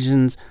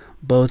 invasions,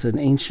 both in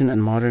ancient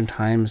and modern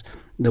times.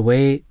 The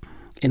way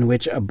in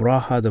which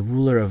Abraha, the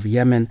ruler of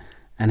Yemen,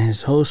 and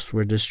his hosts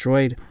were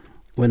destroyed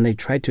when they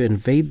tried to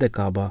invade the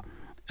Kaaba,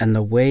 and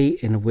the way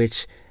in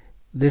which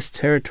this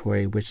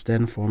territory, which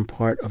then formed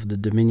part of the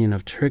dominion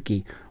of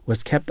Turkey,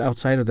 was kept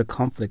outside of the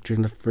conflict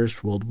during the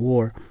First World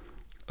War,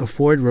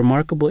 afford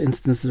remarkable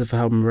instances of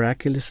how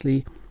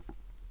miraculously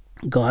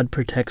God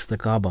protects the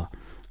Kaaba.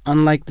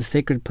 Unlike the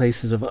sacred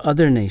places of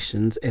other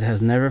nations, it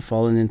has never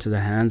fallen into the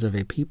hands of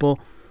a people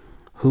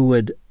who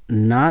would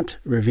not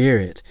revere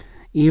it.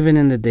 Even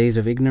in the days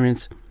of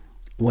ignorance,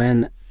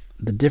 when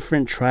the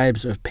different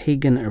tribes of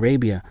pagan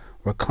Arabia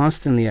were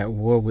constantly at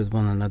war with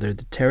one another,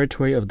 the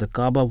territory of the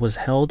Kaaba was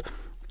held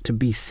to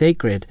be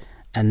sacred,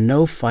 and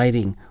no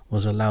fighting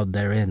was allowed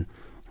therein.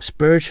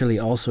 Spiritually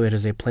also, it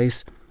is a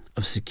place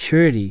of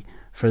security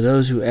for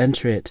those who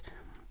enter it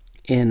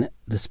in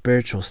the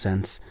spiritual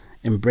sense.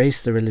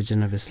 Embrace the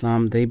religion of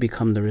Islam, they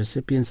become the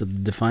recipients of the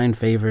divine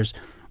favors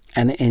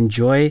and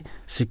enjoy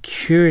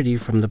security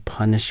from the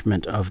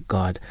punishment of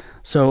God.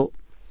 So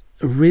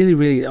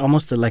really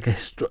almost like a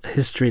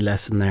history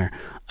lesson there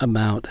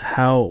about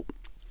how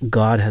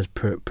God has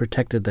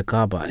protected the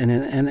Kaaba. And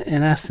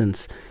in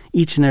essence,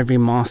 each and every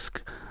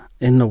mosque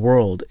in the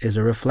world is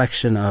a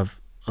reflection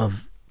of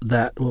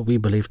that, what we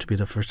believe to be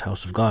the first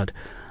house of God.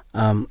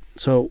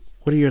 So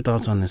what are your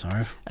thoughts on this,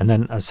 Arif? And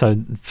then, so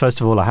first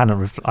of all, I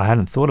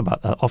hadn't thought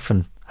about that.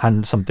 Often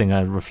hadn't something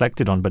I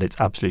reflected on, but it's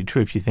absolutely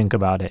true. If you think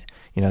about it,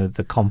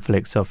 the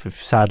conflicts of,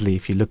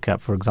 if you look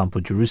at, for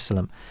example,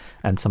 Jerusalem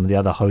and some of the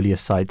other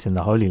holiest sites in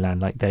the Holy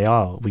Land, like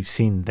we've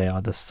seen they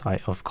are the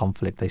site of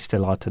conflict. They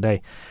still are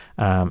today.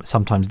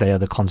 Sometimes they are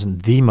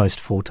the most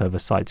fought over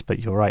sites. But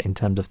you're right in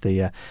terms of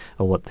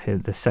what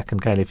the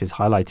second caliph is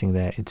highlighting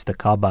there. It's the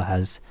Kaaba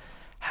has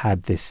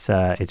had this.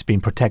 It's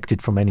been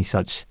protected from any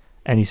such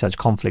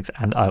conflicts.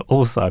 And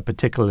I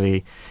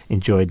particularly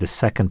enjoyed the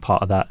second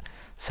part of that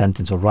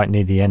sentence, or right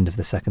near the end of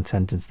the second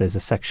sentence. There's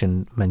a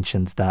section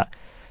mentions that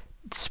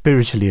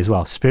spiritually as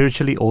well.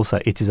 Spiritually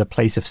also, it is a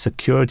place of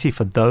security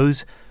for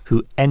those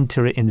who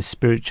enter it in the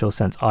spiritual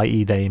sense,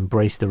 i.e. they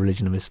embrace the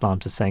religion of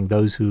Islam. So saying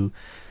those who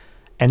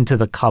enter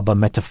the Kaaba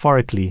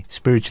metaphorically,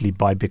 spiritually,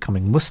 by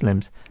becoming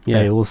Muslims,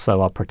 they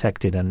also are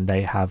protected and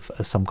they have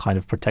some kind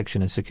of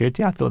protection and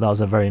security. I thought that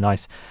was a very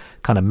nice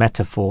kind of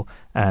metaphor,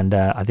 and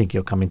I think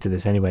you'll come into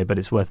this anyway, but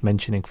it's worth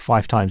mentioning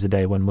 5 times a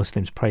day when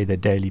Muslims pray their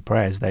daily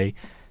prayers, they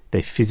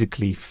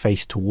physically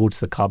face towards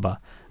the Kaaba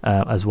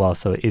as well.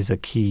 So it is a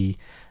key,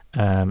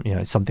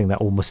 it's something that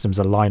all Muslims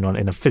align on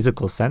in a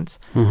physical sense,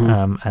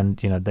 and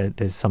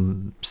there's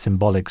some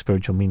symbolic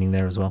spiritual meaning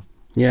there as well.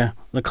 Yeah,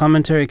 the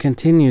commentary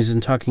continues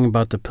in talking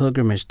about the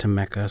pilgrimage to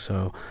Mecca,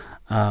 so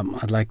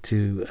I'd like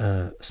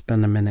to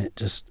spend a minute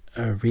just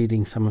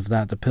reading some of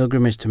that. The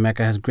pilgrimage to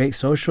Mecca has great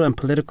social and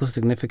political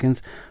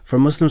significance for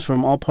Muslims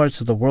from all parts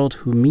of the world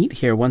who meet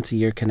here once a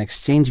year, can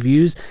exchange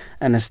views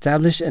and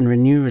establish and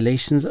renew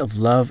relations of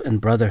love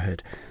and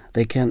brotherhood.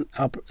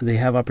 They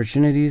have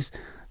opportunities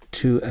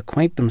to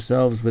acquaint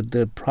themselves with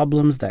the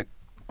problems that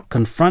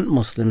confront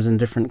Muslims in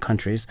different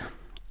countries,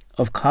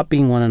 of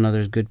copying one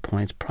another's good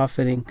points,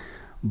 profiting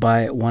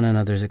by one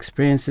another's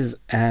experiences,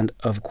 and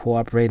of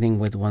cooperating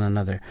with one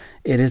another.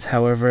 It is,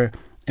 however,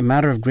 a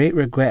matter of great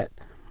regret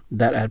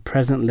that at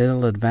present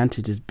little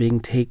advantage is being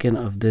taken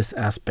of this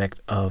aspect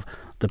of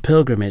the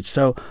pilgrimage.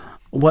 So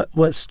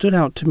what stood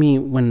out to me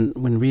when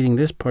reading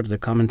this part of the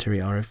commentary,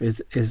 Arif,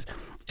 is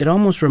it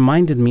almost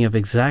reminded me of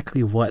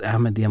exactly what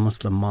Ahmadiyya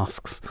Muslim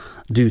mosques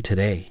do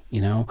today.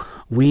 You know,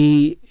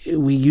 we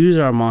use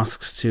our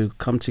mosques to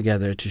come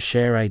together, to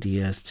share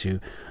ideas, to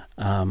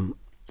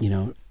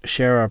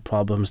share our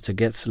problems, to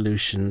get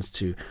solutions,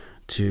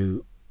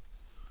 to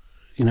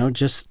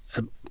just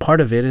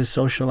part of it is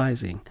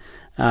socializing.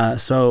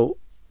 So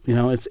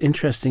it's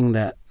interesting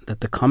that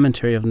the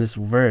commentary of this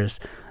verse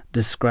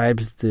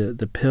describes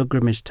the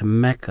pilgrimage to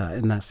Mecca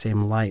in that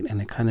same light,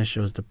 and it kind of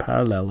shows the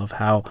parallel of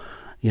how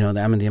the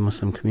Ahmadiyya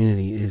Muslim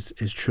community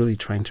is truly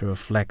trying to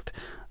reflect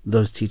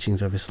those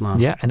teachings of Islam.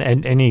 Yeah, and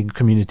any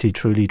community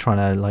truly trying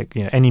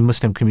to, any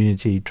Muslim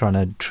community trying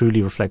to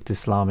truly reflect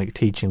Islamic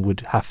teaching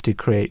would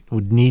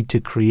need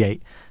to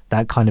create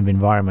that kind of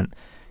environment,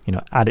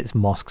 at its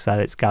mosques, at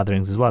its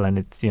gatherings as well. And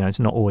it's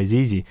not always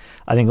easy.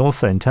 I think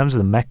also in terms of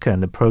the Mecca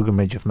and the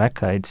pilgrimage of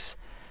Mecca, it's,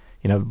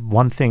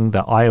 one thing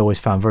that I always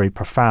found very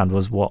profound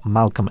was what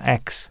Malcolm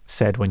X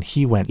said when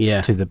he went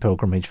to the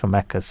pilgrimage for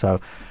Mecca.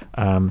 So,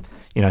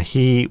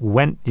 he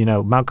went,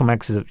 Malcolm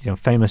X is a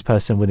famous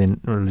person within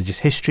religious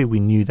history. We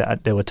knew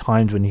that there were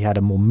times when he had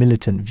a more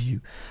militant view,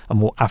 a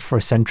more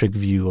Afrocentric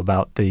view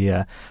about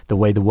the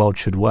way the world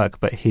should work.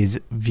 But his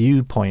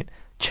viewpoint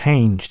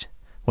changed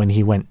when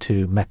he went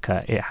to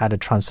Mecca. It had a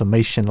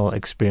transformational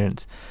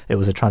experience. It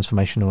was a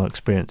transformational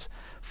experience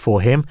for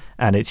him.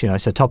 And it's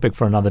a topic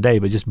for another day,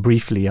 but just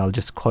briefly, I'll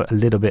just quote a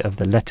little bit of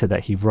the letter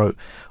that he wrote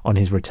on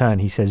his return.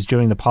 He says,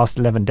 "During the past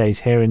 11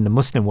 days here in the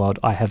Muslim world,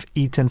 I have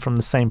eaten from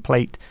the same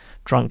plate,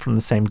 drunk from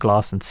the same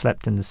glass, and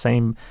slept in the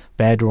same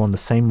bed or on the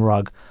same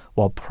rug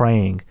while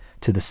praying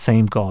to the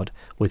same God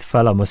with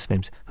fellow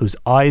Muslims whose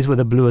eyes were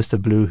the bluest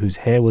of blue, whose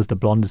hair was the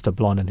blondest of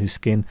blonde, and whose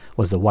skin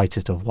was the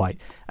whitest of white.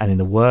 And in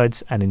the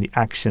words and in the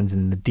actions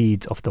and in the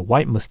deeds of the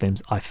white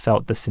Muslims, I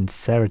felt the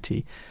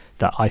sincerity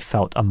that I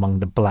felt among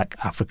the black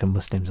African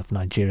Muslims of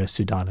Nigeria,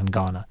 Sudan, and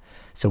Ghana."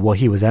 So what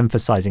he was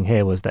emphasizing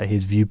here was that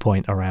his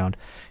viewpoint around,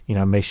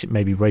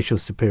 maybe racial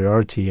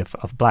superiority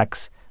of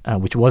blacks,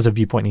 which was a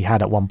viewpoint he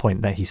had at one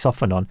point that he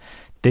softened on,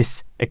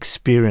 this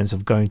experience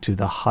of going to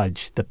the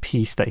Hajj, the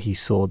peace that he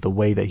saw, the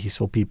way that he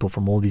saw people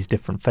from all these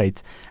different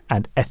faiths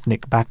and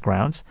ethnic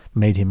backgrounds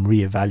made him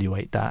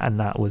reevaluate that. And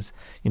that was,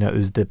 it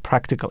was the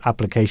practical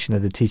application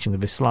of the teaching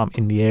of Islam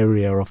in the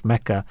area of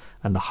Mecca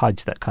and the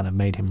Hajj that kind of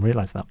made him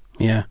realize that.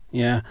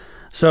 Yeah.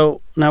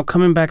 So now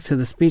coming back to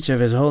the speech of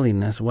His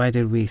Holiness, why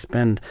did we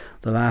spend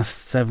the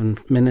last 7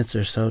 minutes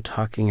or so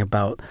talking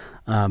about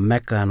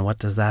Mecca, and what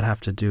does that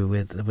have to do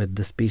with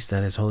the speech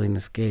that His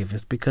Holiness gave?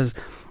 It's because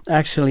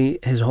actually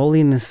His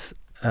Holiness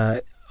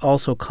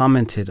also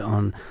commented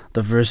on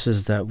the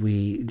verses that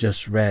we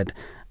just read.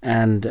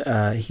 And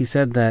he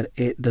said that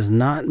it does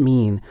not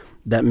mean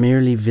that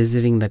merely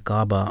visiting the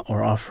Kaaba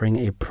or offering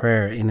a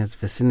prayer in its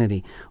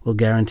vicinity will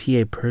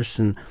guarantee a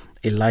person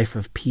a life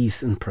of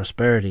peace and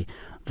prosperity.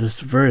 This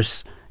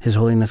verse, His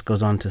Holiness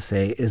goes on to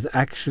say, is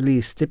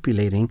actually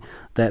stipulating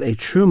that a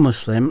true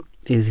Muslim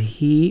is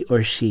he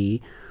or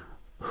she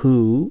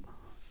who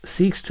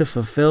seeks to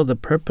fulfill the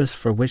purpose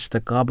for which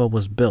the Kaaba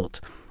was built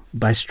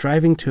by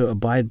striving to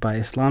abide by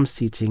Islam's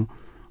teaching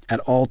at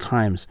all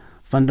times.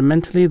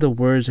 Fundamentally, the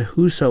words,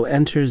 "Whoso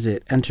enters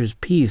it enters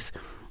peace,"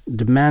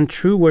 demand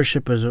true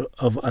worshippers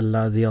of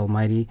Allah the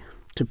Almighty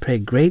to pay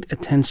great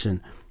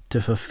attention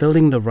to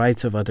fulfilling the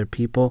rights of other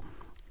people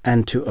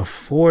and to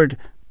afford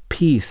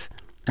peace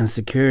and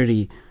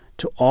security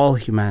to all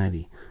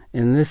humanity.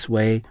 In this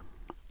way,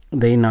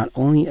 they not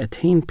only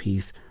attain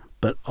peace,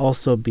 but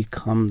also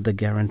become the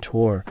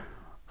guarantor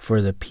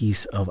for the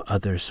peace of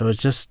others. So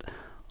it's just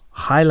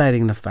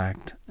highlighting the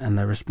fact and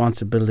the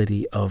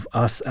responsibility of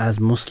us as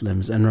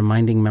Muslims and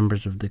reminding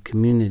members of the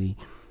community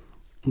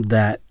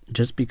that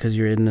just because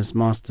you're in this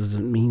mosque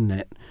doesn't mean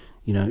that,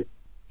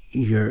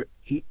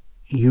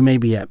 you may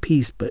be at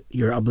peace, but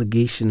your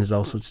obligation is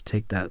also to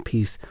take that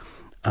peace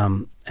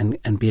and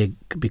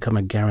become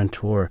a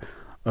guarantor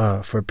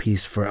for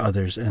peace for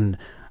others. And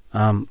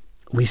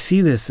we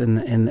see this in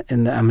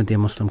the Ahmadiyya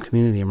Muslim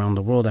community around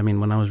the world. I mean,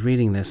 when I was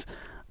reading this,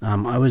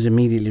 I was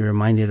immediately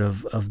reminded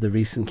of the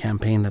recent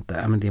campaign that the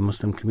Ahmadiyya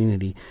Muslim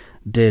community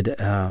did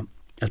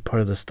as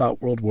part of the Stop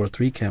World War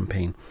III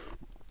campaign.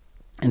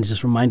 And it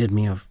just reminded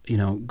me of,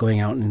 going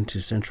out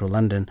into central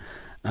London,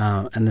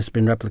 and it's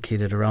been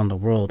replicated around the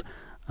world.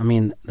 I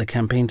mean, the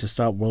campaign to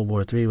stop World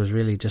War III was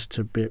really just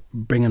to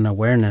bring an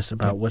awareness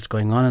about what's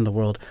going on in the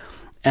world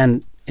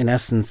and, in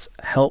essence,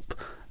 help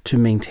to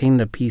maintain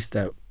the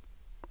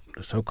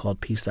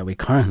so-called peace that we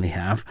currently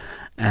have,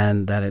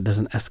 and that it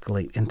doesn't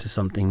escalate into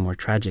something more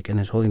tragic. And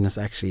His Holiness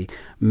actually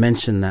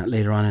mentioned that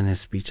later on in his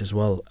speech as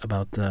well,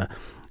 about the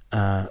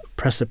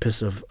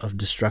precipice of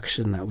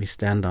destruction that we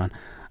stand on.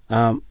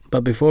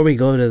 But before we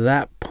go to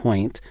that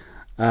point,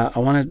 I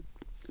want to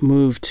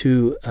move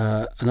to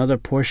another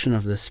portion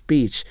of the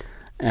speech,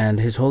 and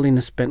His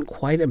Holiness spent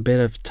quite a bit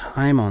of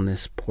time on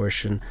this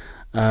portion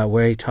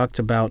where he talked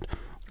about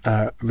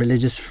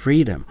religious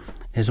freedom.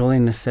 His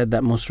Holiness said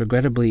that most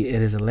regrettably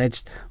it is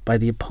alleged by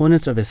the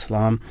opponents of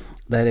Islam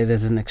that it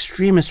is an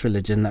extremist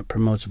religion that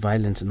promotes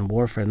violence and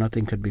warfare.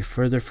 Nothing could be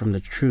further from the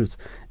truth.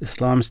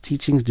 Islam's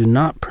teachings do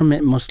not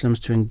permit Muslims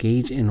to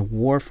engage in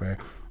warfare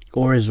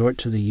or resort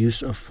to the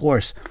use of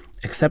force,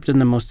 except in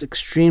the most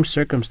extreme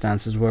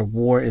circumstances where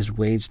war is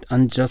waged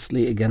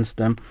unjustly against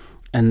them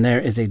and there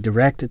is a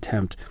direct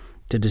attempt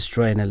to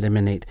destroy and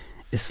eliminate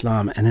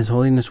Islam. And His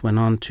Holiness went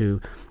on to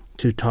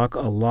talk a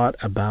lot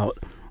about,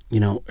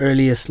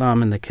 early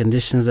Islam and the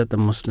conditions that the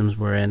Muslims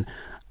were in.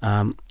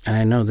 And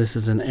I know this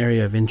is an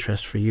area of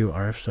interest for you,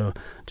 Arif. So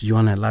did you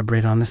want to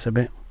elaborate on this a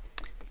bit?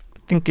 I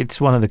think it's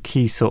one of the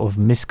key sort of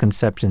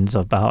misconceptions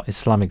about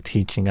Islamic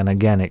teaching. And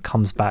again, it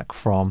comes back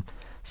from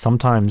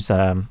sometimes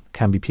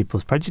can be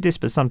people's prejudice,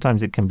 but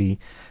sometimes it can be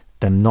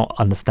them not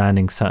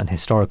understanding certain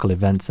historical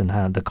events and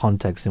how the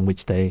context in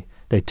which they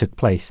took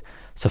place.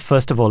 So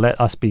first of all, let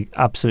us be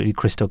absolutely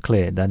crystal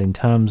clear that in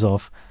terms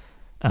of,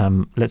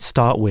 let's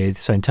start with,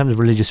 so in terms of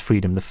religious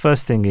freedom, the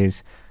first thing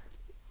is,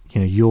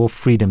 your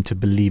freedom to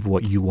believe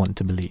what you want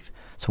to believe.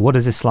 So what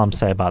does Islam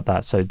say about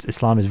that? So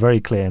Islam is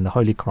very clear in the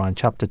Holy Quran,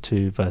 chapter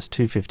 2, verse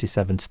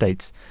 257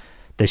 states,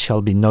 there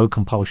shall be no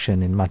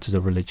compulsion in matters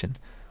of religion.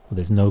 Well,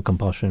 there's no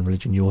compulsion in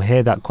religion. You'll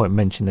hear that quote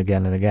mentioned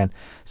again and again.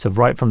 So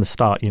right from the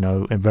start,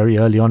 and very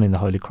early on in the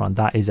Holy Quran,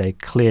 that is a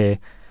clear,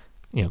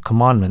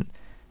 commandment.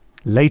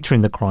 Later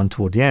in the Quran,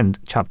 toward the end,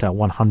 chapter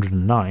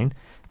 109,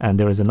 and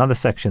there is another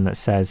section that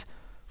says,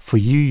 for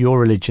you, your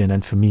religion,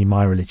 and for me,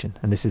 my religion.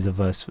 And this is a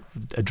verse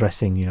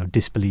addressing,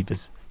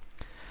 disbelievers.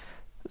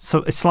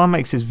 So Islam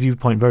makes his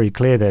viewpoint very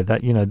clear there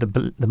that,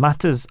 the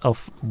matters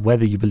of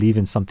whether you believe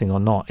in something or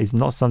not is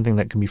not something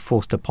that can be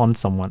forced upon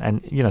someone.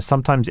 And,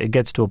 sometimes it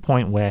gets to a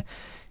point where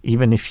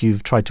even if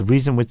you've tried to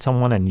reason with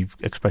someone and you've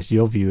expressed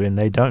your view and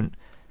they don't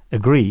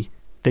agree,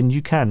 then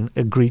you can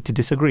agree to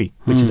disagree,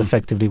 which is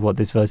effectively what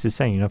this verse is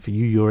saying, for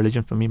you, your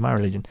religion, for me, my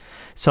religion.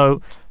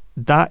 So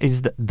that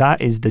is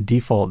the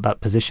default, that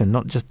position,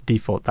 not just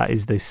default, that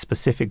is the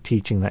specific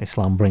teaching that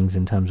Islam brings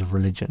in terms of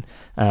religion,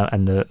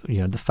 and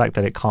the fact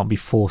that it can't be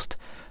forced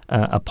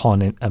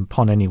upon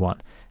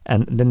anyone.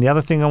 And then the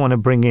other thing I want to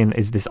bring in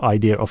is this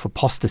idea of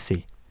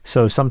apostasy.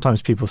 So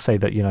sometimes people say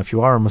that, if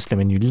you are a Muslim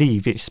and you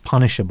leave, it's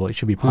punishable, it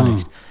should be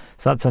punished.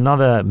 So that's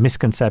another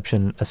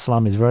misconception.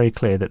 Islam is very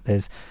clear that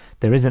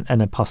there isn't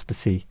an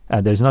apostasy.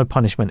 There's no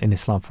punishment in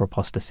Islam for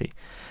apostasy.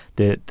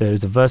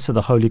 There's a verse of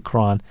the Holy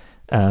Quran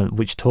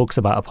which talks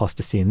about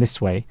apostasy in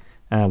this way,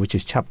 which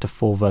is chapter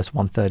 4, verse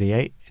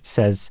 138. It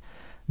says,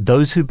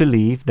 those who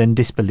believe, then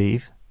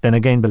disbelieve, then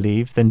again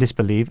believe, then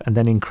disbelieve, and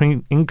then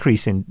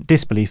increase in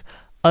disbelief,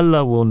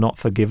 Allah will not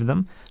forgive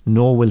them,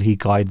 nor will He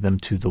guide them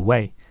to the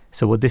way.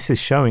 So what this is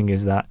showing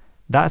is that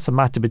that's a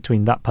matter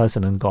between that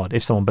person and God.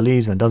 If someone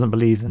believes and doesn't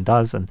believe and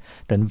does and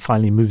then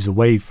finally moves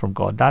away from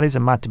God, that is a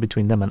matter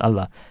between them and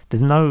Allah.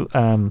 There's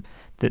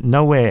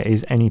nowhere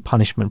is any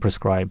punishment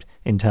prescribed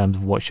in terms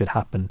of what should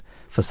happen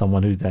for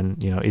someone who then,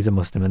 is a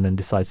Muslim and then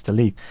decides to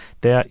leave.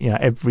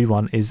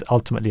 Everyone is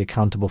ultimately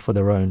accountable for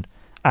their own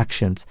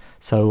actions.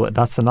 So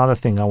that's another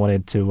thing I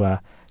wanted to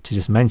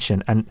just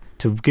mention. And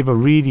to give a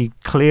really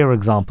clear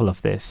example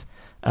of this,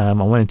 I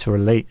wanted to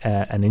relate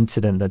an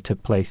incident that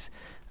took place.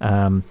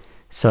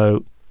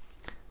 So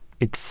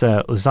it's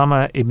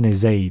Usama ibn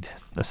Zayd.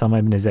 Usama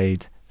ibn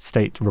Zayd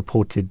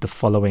reported the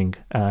following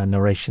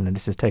narration, and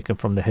this is taken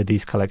from the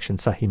Hadith collection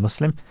Sahih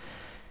Muslim.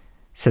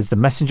 It says, the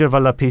Messenger of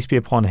Allah, peace be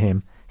upon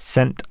him,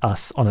 sent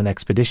us on an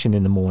expedition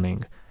in the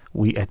morning.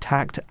 We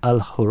attacked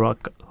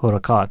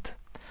Al-Hurakat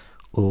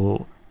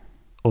or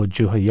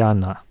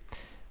Juhayana.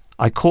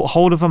 I caught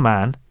hold of a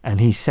man and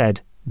he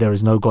said, there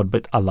is no God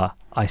but Allah.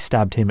 I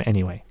stabbed him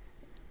anyway.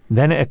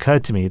 Then it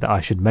occurred to me that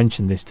I should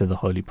mention this to the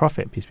Holy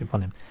Prophet, peace be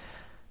upon him.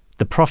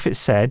 The Prophet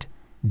said,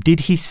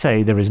 did he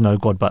say there is no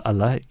God but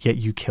Allah, yet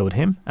you killed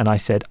him? And I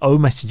said, O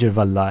Messenger of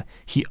Allah,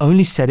 he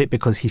only said it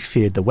because he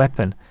feared the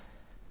weapon.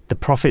 The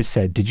Prophet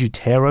said, did you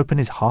tear open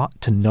his heart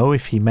to know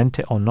if he meant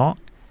it or not?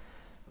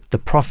 The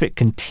Prophet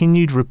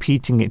continued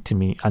repeating it to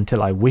me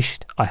until I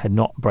wished I had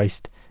not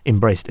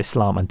embraced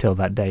Islam until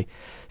that day.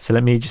 So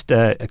let me just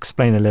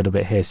explain a little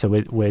bit here. So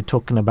we're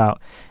talking about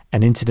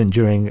an incident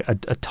during a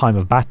time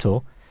of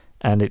battle,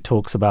 and it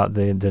talks about,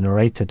 the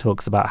narrator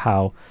talks about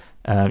how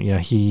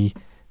he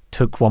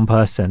took one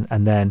person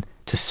and then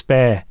to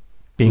spare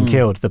being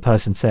killed, the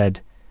person said,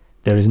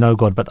 there is no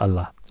God but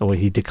Allah, or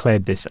he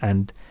declared this.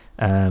 And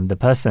the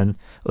person,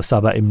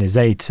 Usama ibn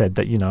Zayd, said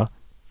that,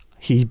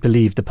 he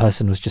believed the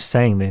person was just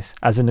saying this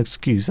as an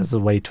excuse, as a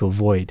way to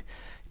avoid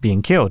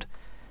being killed.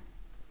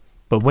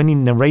 But when he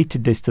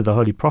narrated this to the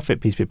Holy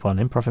Prophet, peace be upon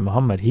him, Prophet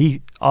Muhammad,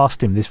 he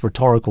asked him this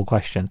rhetorical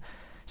question,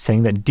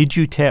 saying that, did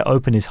you tear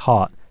open his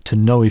heart to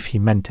know if he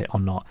meant it or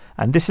not?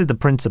 And this is the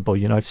principle,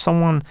 if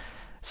someone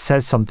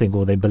says something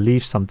or they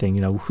believe something,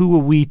 who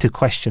are we to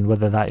question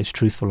whether that is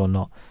truthful or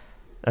not?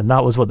 And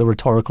that was what the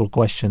rhetorical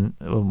question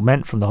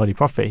meant from the Holy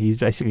Prophet. He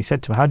basically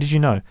said to him, how did you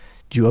know?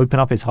 Did you open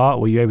up his heart?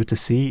 Were you able to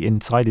see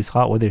inside his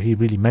heart whether he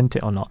really meant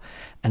it or not?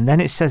 And then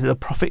it says that the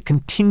Prophet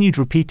continued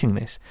repeating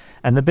this.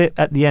 And the bit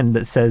at the end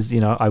that says,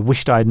 I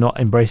wished I had not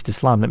embraced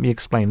Islam, let me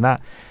explain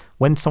that.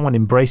 When someone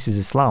embraces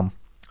Islam,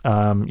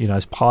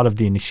 as part of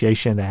the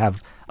initiation, they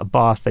have a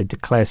bath, they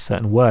declare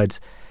certain words,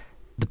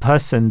 the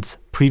person's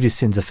previous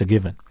sins are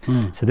forgiven.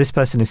 So this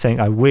person is saying,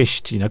 I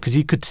wished, because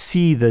you could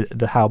see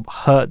the how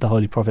hurt the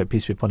Holy Prophet,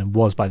 peace be upon him,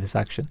 was by this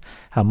action,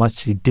 how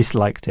much he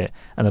disliked it,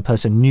 and the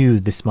person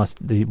knew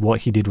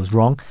what he did was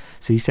wrong.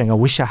 So he's saying, I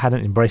wish I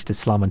hadn't embraced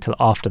Islam until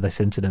after this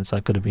incident, so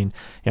I could have been,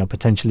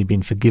 potentially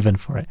been forgiven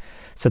for it.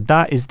 So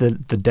that is the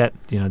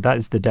depth, that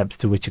is the depth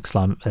to which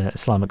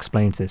Islam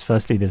explains this.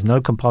 Firstly, there's no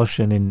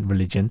compulsion in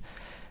religion.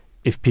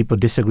 If people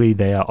disagree,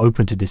 they are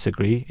open to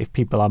disagree. If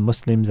people are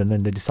Muslims and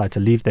then they decide to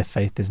leave their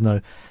faith, there's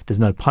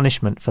no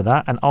punishment for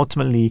that. And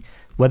ultimately,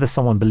 whether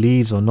someone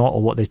believes or not,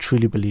 or what they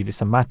truly believe,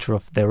 it's a matter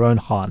of their own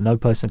heart. No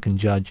person can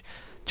judge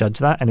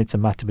that, and it's a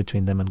matter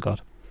between them and God.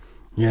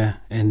 Yeah,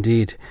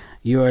 indeed.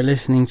 You are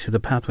listening to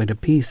The Pathway to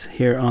Peace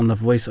here on the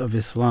Voice of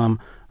Islam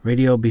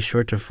Radio. Be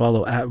sure to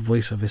follow at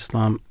Voice of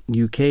Islam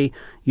UK.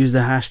 Use the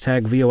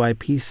hashtag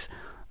VOIPeace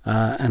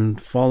and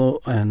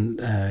follow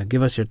and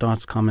give us your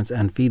thoughts, comments,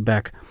 and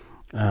feedback.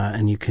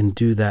 And you can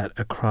do that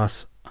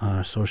across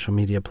social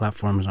media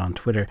platforms on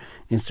Twitter,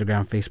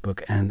 Instagram,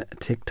 Facebook, and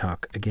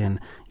TikTok. Again,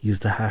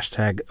 use the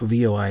hashtag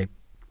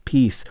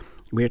VOIPeace.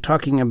 We are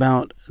talking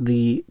about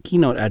the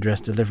keynote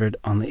address delivered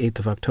on the 8th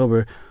of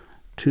October,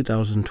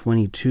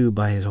 2022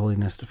 by His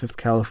Holiness the Fifth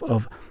Caliph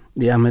of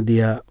the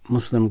Ahmadiyya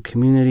Muslim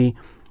community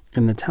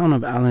in the town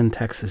of Allen,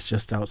 Texas,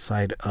 just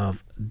outside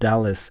of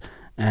Dallas.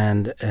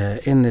 And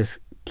in this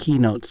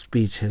keynote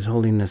speech, His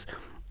Holiness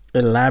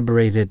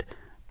elaborated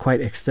quite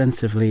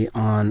extensively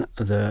on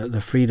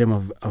the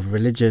freedom of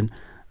religion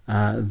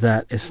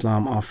that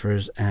Islam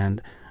offers,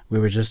 and we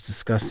were just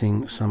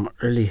discussing some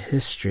early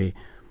history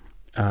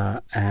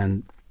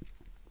and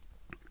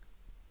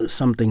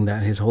something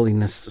that His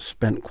Holiness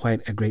spent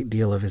quite a great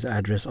deal of his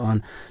address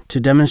on,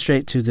 to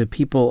demonstrate to the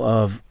people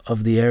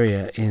of the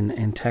area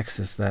in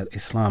Texas that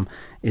Islam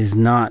is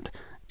not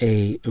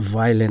a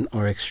violent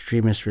or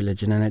extremist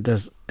religion. And it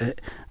does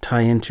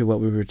tie into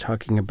what we were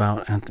talking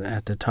about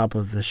at the top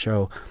of the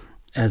show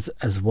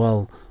as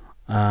well,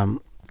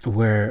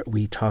 where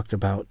we talked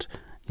about,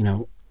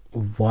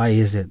 why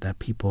is it that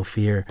people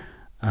fear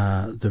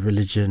the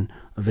religion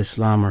of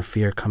Islam or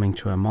fear coming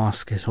to a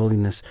mosque. His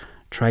Holiness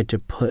tried to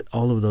put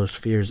all of those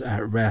fears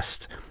at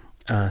rest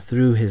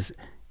through his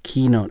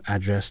keynote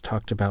address,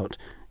 talked about,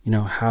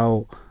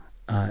 how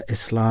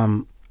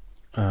Islam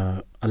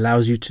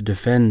allows you to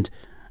defend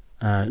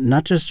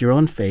not just your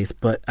own faith,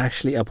 but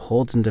actually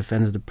upholds and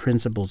defends the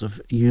principles of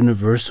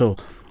universal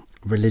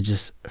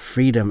religious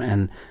freedom,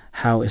 and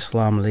how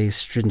Islam lays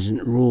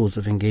stringent rules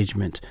of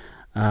engagement,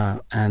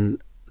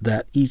 and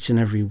that each and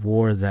every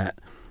war that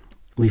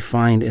we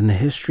find in the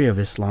history of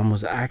Islam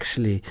was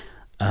actually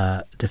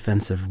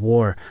defensive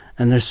war.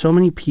 And there's so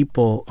many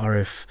people,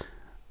 Arif,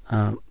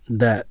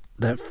 that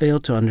fail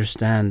to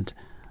understand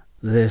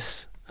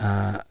this,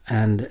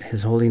 and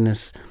His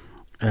Holiness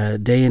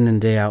day in and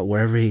day out,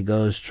 wherever he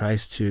goes,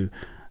 tries to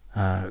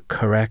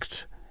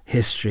correct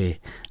history,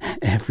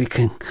 if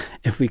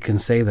we can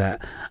say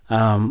that,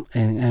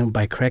 and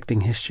by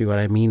correcting history, what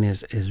I mean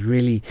is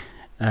really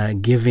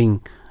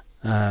giving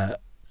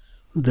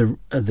the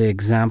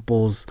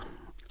examples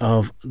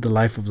of the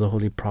life of the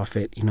Holy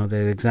Prophet.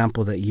 The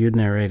example that you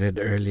narrated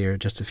earlier,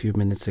 just a few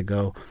minutes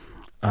ago,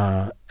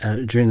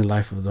 during the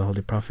life of the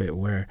Holy Prophet,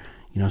 where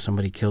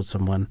somebody killed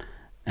someone,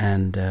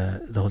 and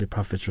the Holy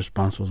Prophet's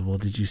response was, "Well,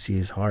 did you see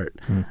his heart?"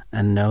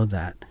 And know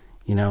that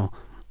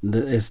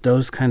it's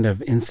those kind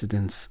of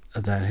incidents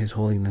that His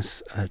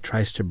Holiness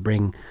tries to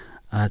bring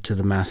to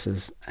the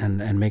masses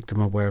and make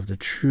them aware of the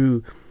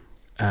true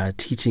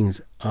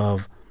teachings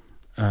of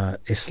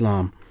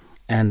Islam.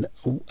 And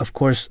of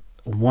course,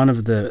 one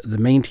of the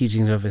main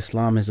teachings of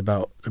Islam is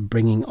about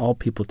bringing all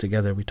people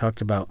together. We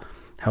talked about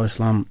how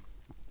Islam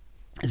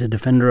is a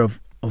defender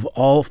of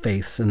all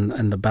faiths,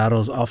 and the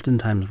battles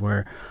oftentimes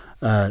were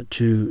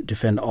to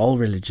defend all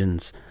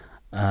religions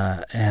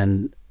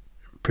and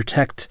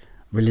protect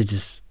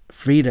religious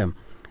freedom.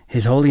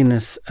 His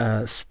Holiness,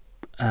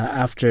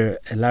 after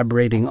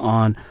elaborating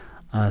on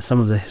some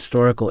of the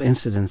historical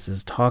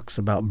incidences, talks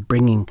about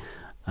bringing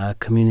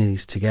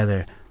communities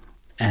together.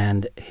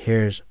 And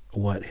here's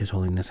what His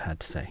Holiness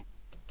had to say.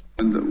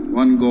 And the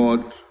one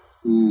God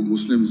who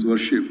Muslims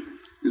worship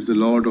is the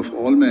Lord of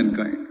all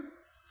mankind.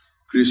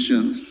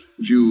 Christians,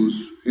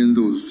 Jews,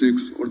 Hindus,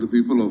 Sikhs, or the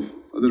people of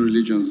other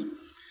religions,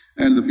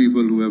 and the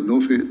people who have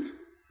no faith.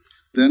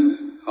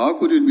 Then how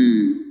could it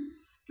be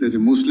that a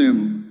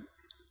Muslim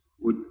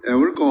would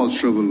ever cause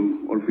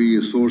trouble or be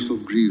a source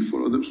of grief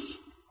for others?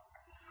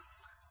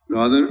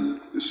 Rather,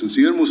 a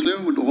sincere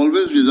Muslim would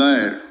always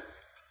desire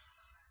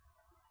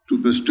to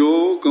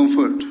bestow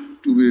comfort,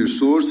 to be a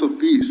source of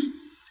peace,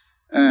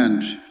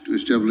 and to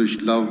establish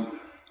love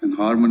and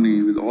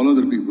harmony with all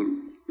other people,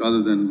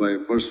 rather than by a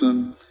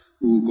person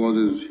who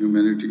causes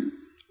humanity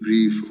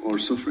grief or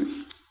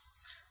suffering.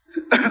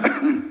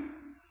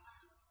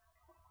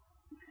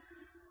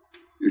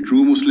 A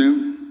true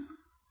Muslim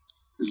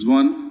is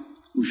one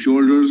who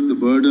shoulders the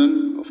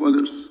burden of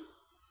others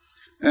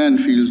and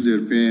feels their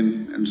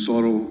pain and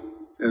sorrow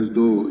as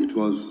though it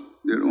was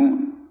their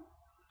own.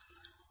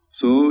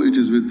 So it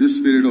is with this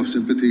spirit of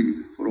sympathy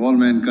for all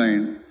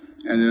mankind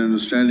and an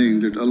understanding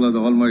that Allah the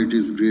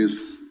Almighty's grace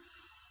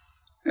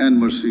and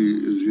mercy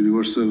is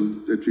universal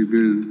that we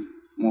build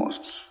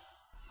mosques.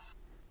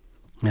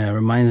 Yeah, it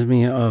reminds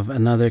me of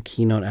another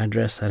keynote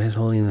address that His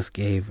Holiness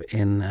gave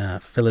in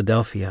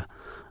Philadelphia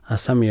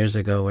some years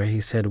ago, where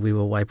he said, "We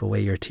will wipe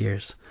away your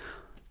tears."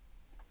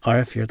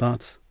 Arif, your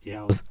thoughts?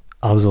 Yeah,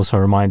 I was also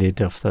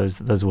reminded of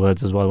those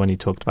words as well when he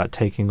talked about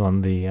taking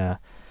on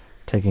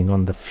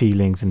the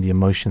feelings and the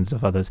emotions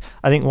of others.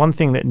 I think one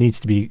thing that needs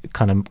to be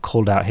kind of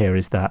called out here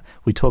is that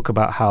we talk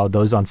about how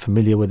those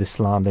unfamiliar with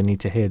Islam, they need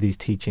to hear these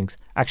teachings.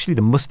 Actually,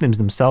 the Muslims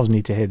themselves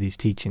need to hear these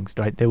teachings,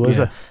 right? There was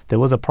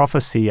a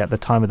prophecy at the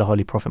time of the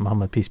Holy Prophet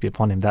Muhammad, peace be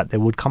upon him, that there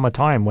would come a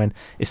time when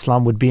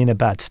Islam would be in a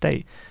bad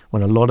state,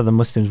 when a lot of the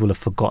Muslims will have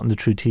forgotten the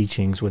true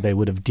teachings, where they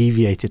would have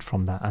deviated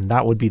from that. And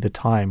that would be the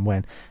time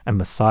when a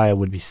Messiah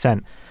would be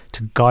sent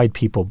to guide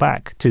people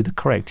back to the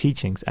correct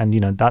teachings. And,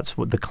 that's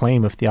what the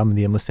claim of the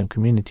Ahmadiyya Muslim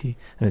community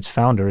and its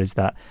founder is,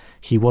 that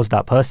he was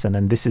that person.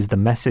 And this is the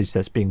message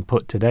that's being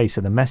put today.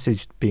 So the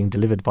message being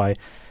delivered by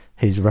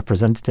his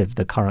representative,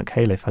 the current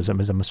Caliph, Hazrat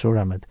Mirza Masroor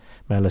Ahmad,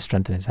 may Allah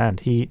strengthen his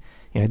hand.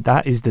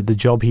 That is the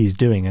job he's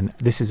doing. And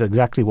this is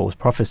exactly what was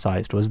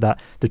prophesied, was that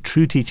the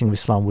true teaching of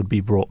Islam would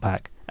be brought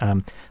back.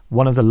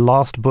 One of the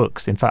last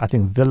books, in fact, I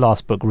think the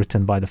last book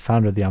written by the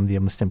founder of the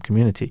Ahmadiyya Muslim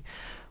community,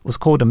 was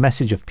called A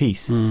Message of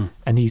Peace.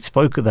 And he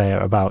spoke there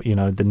about,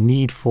 the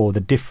need for the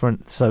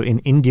different, so in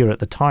India at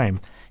the time,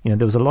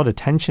 there was a lot of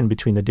tension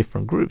between the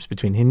different groups,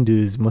 between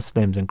Hindus,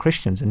 Muslims and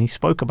Christians. And he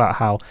spoke about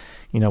how,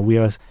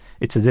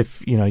 it's as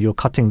if, you're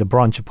cutting the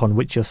branch upon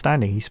which you're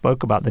standing. He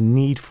spoke about the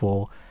need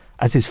for,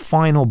 as his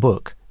final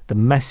book, the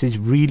message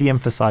really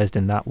emphasized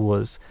in that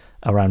was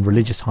around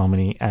religious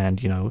harmony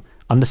and,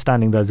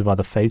 understanding those of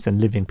other faiths and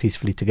living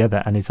peacefully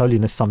together. And His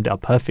Holiness summed it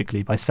up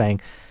perfectly by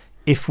saying,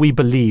 if we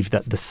believe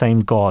that the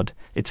same God,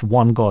 it's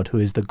one God who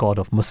is the God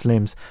of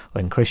Muslims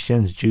and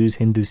Christians, Jews,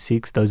 Hindus,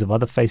 Sikhs, those of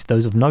other faiths,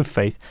 those of no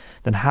faith,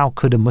 then how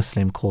could a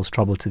Muslim cause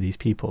trouble to these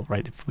people,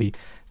 right? If we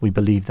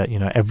believe that,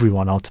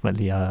 everyone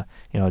ultimately are,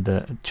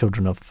 the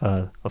children of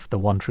the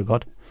one true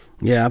God.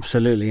 Yeah,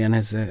 absolutely. And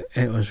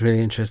it was really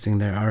interesting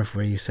there, Arif,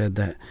 where you said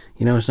that,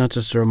 it's not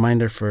just a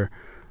reminder for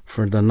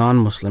the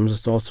non-Muslims,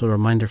 it's also a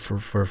reminder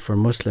for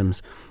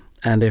Muslims.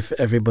 And if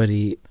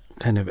everybody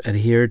kind of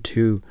adhered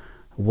to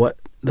what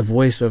the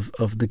voice of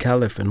the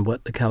Caliph and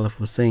what the Caliph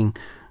was saying,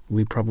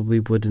 we probably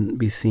wouldn't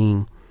be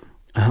seeing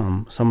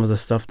some of the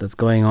stuff that's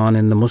going on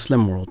in the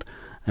Muslim world.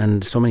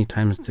 And so many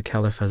times the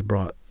Caliph has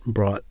brought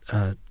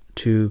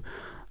to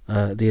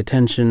the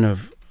attention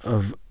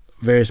of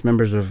various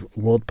members of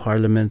world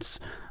parliaments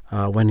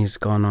when he's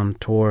gone on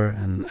tour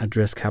and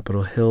addressed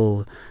Capitol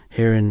Hill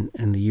here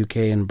in the UK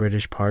and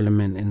British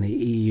Parliament, in the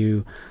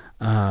EU,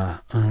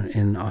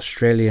 in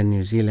Australia and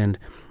New Zealand.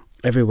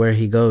 Everywhere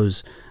he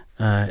goes,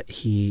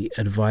 he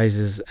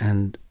advises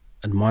and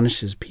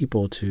admonishes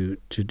people to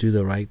do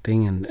the right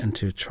thing and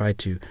to try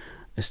to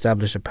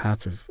establish a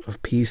path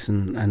of peace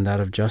and that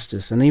of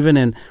justice. And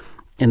even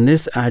in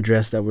this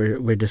address that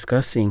we're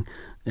discussing,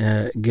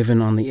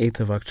 given on the 8th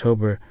of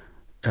October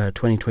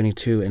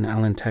 2022 in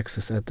Allen,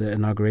 Texas, at the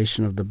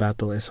inauguration of the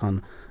Batul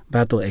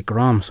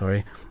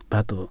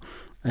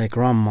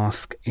Ikram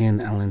Mosque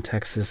in Allen,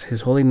 Texas,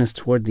 His Holiness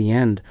toward the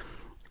end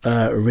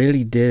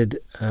really did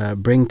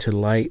bring to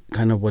light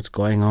kind of what's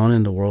going on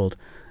in the world,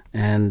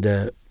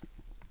 and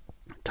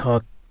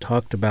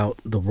talked about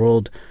the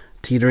world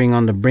teetering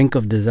on the brink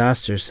of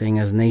disaster, saying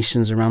as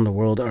nations around the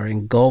world are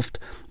engulfed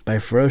by a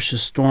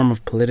ferocious storm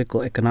of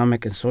political,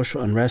 economic, and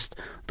social unrest,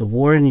 the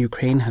war in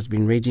Ukraine has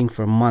been raging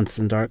for months,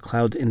 and dark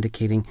clouds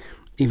indicating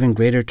even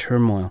greater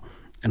turmoil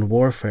and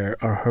warfare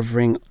are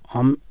hovering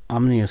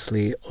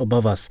ominously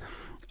above us.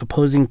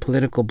 Opposing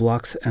political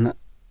blocs and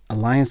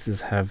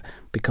alliances have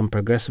become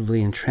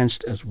progressively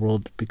entrenched as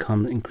world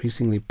become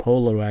increasingly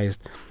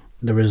polarized.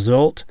 The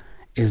result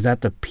is that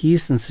the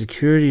peace and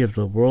security of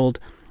the world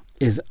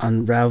is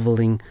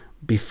unraveling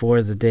by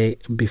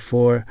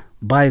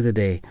the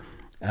day.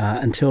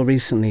 Until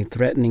recently,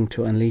 threatening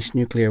to unleash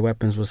nuclear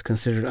weapons was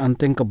considered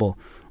unthinkable,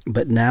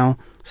 but now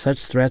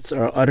such threats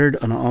are uttered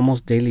on an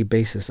almost daily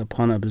basis.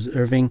 Upon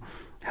observing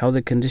how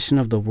the condition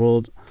of the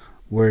world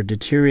were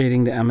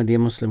deteriorating, the Ahmadiyya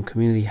Muslim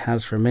community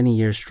has for many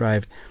years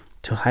strived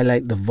to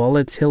highlight the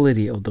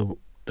volatility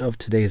of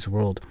today's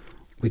world.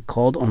 We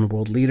called on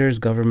world leaders,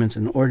 governments,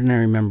 and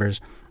ordinary members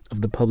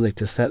of the public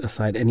to set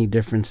aside any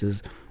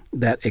differences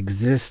that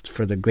exist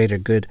for the greater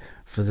good,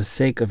 for the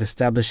sake of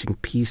establishing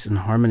peace and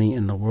harmony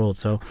in the world.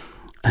 So,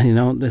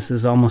 this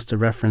is almost a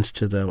reference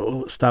to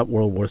the Stop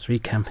World War III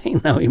campaign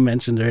that we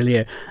mentioned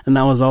earlier, and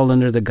that was all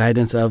under the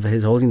guidance of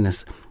His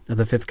Holiness,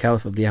 the fifth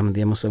Caliph of the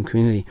Ahmadiyya Muslim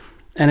community.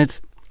 And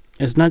it's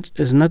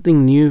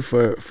nothing new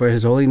for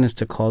His Holiness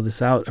to call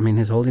this out. I mean,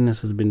 His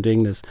Holiness has been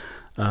doing this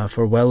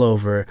for well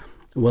over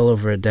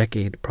a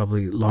decade,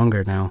 probably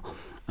longer now.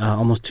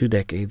 almost 2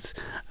 decades,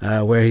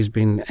 where he's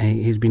been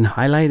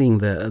highlighting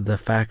the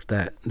fact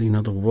that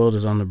the world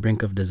is on the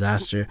brink of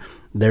disaster.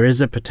 There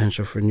is a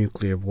potential for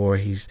nuclear war.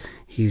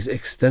 He's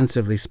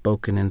extensively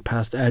spoken in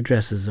past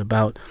addresses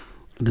about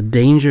the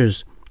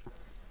dangers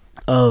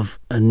of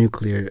a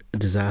nuclear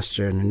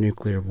disaster and a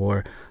nuclear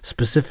war.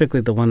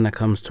 Specifically, the one that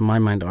comes to my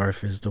mind,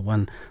 Arif, is the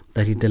one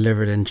that he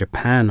delivered in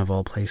Japan, of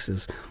all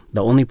places,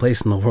 the only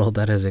place in the world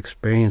that has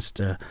experienced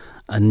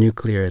a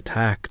nuclear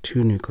attack,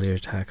 2 nuclear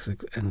attacks,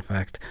 in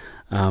fact.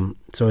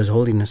 So His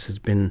Holiness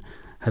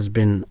has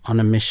been on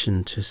a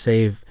mission to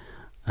save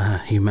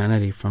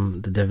humanity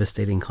from the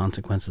devastating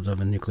consequences of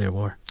a nuclear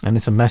war. And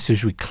it's a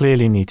message we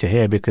clearly need to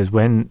hear, because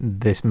when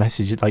this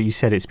message, like you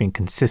said, it's been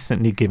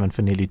consistently given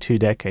for nearly 2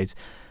 decades.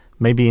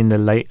 Maybe in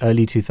the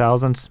early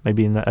 2000s,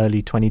 maybe in the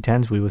early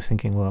 2010s, we were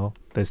thinking, well,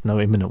 there's no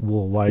imminent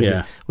war. Why is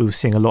it? We were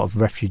seeing a lot of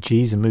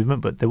refugees and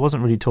movement, but there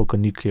wasn't really talk of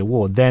nuclear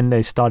war. Then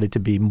there started to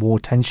be more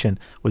tension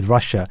with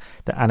Russia,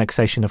 the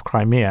annexation of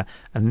Crimea.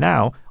 And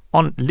now,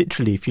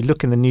 literally, if you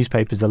look in the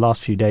newspapers the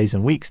last few days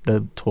and weeks,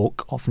 the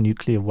talk of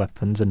nuclear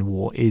weapons and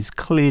war is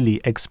clearly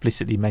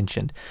explicitly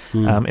mentioned.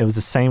 It was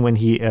the same when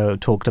he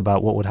talked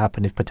about what would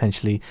happen if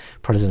potentially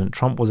President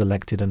Trump was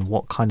elected, and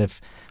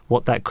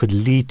what that could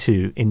lead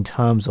to in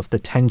terms of the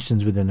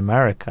tensions within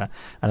America.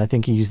 And I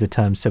think he used the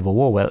term civil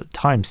war, where at the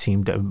time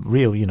seemed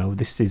real.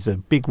 This is a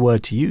big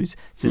word to use.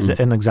 This is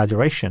an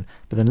exaggeration.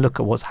 But then look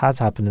at what has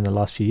happened in the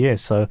last few years.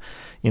 So,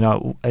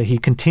 he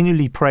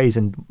continually prays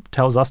and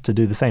tells us to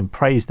do the same,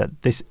 prays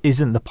that this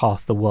isn't the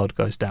path the world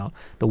goes down.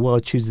 The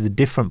world chooses a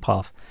different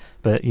path.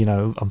 But,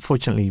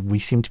 unfortunately, we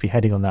seem to be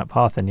heading on that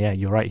path. And yeah,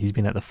 you're right. He's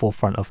been at the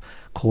forefront of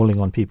calling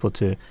on people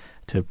to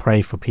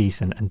pray for peace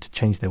and to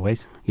change their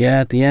ways. Yeah,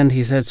 at the end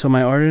he said, "So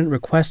my ardent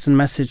request and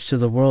message to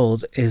the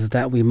world is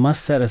that we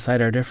must set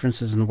aside our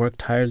differences and work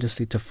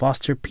tirelessly to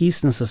foster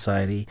peace in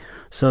society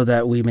so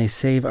that we may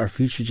save our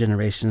future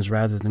generations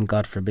rather than,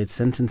 God forbid,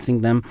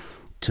 sentencing them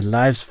to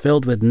lives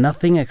filled with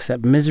nothing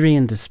except misery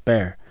and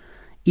despair.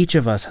 Each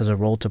of us has a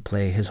role to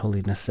play," His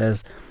Holiness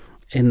says,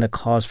 "in the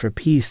cause for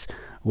peace.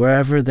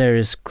 Wherever there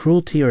is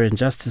cruelty or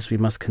injustice, we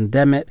must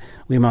condemn it.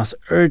 We must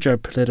urge our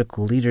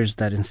political leaders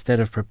that instead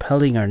of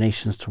propelling our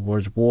nations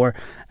towards war,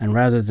 and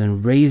rather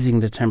than raising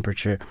the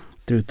temperature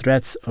through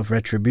threats of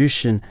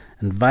retribution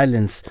and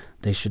violence,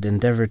 they should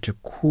endeavor to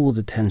cool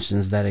the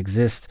tensions that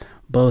exist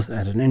both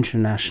at an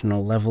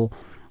international level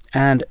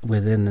and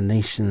within the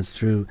nations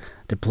through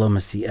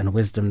diplomacy and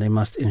wisdom. They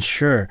must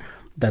ensure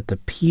that the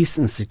peace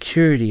and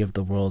security of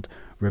the world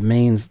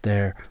remains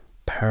their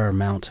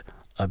paramount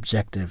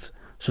objective."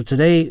 So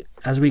today,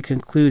 as we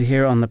conclude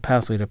here on the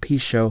Pathway to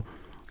Peace show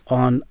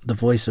on the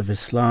Voice of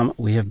Islam,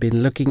 we have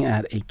been looking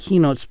at a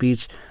keynote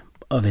speech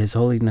of His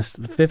Holiness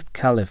the 5th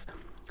Caliph,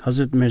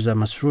 Hazrat Mirza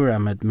Masroor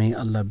Ahmad, may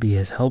Allah be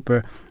his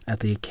helper, at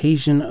the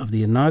occasion of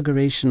the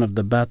inauguration of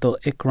the Baitul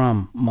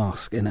Ikram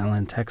Mosque in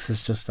Allen,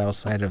 Texas, just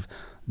outside of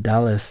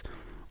Dallas,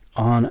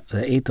 on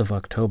the 8th of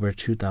October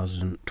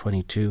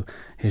 2022.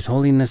 His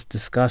Holiness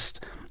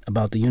discussed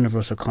about the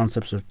universal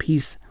concepts of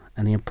peace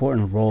and the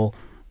important role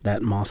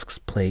that mosques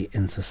play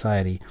in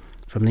society.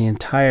 From the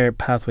entire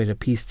Pathway to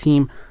Peace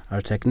team,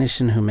 our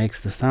technician who makes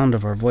the sound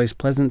of our voice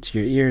pleasant to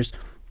your ears,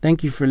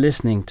 thank you for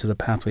listening to the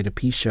Pathway to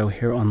Peace show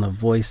here on the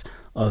Voice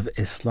of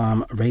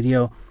Islam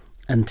Radio.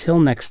 Until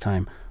next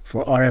time,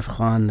 for Arif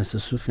Khan, this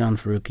is Sufyan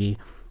Farooqi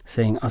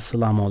saying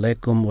Assalamu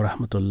alaikum wa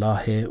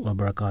rahmatullahi wa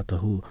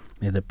barakatuhu.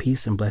 May the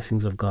peace and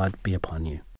blessings of God be upon you.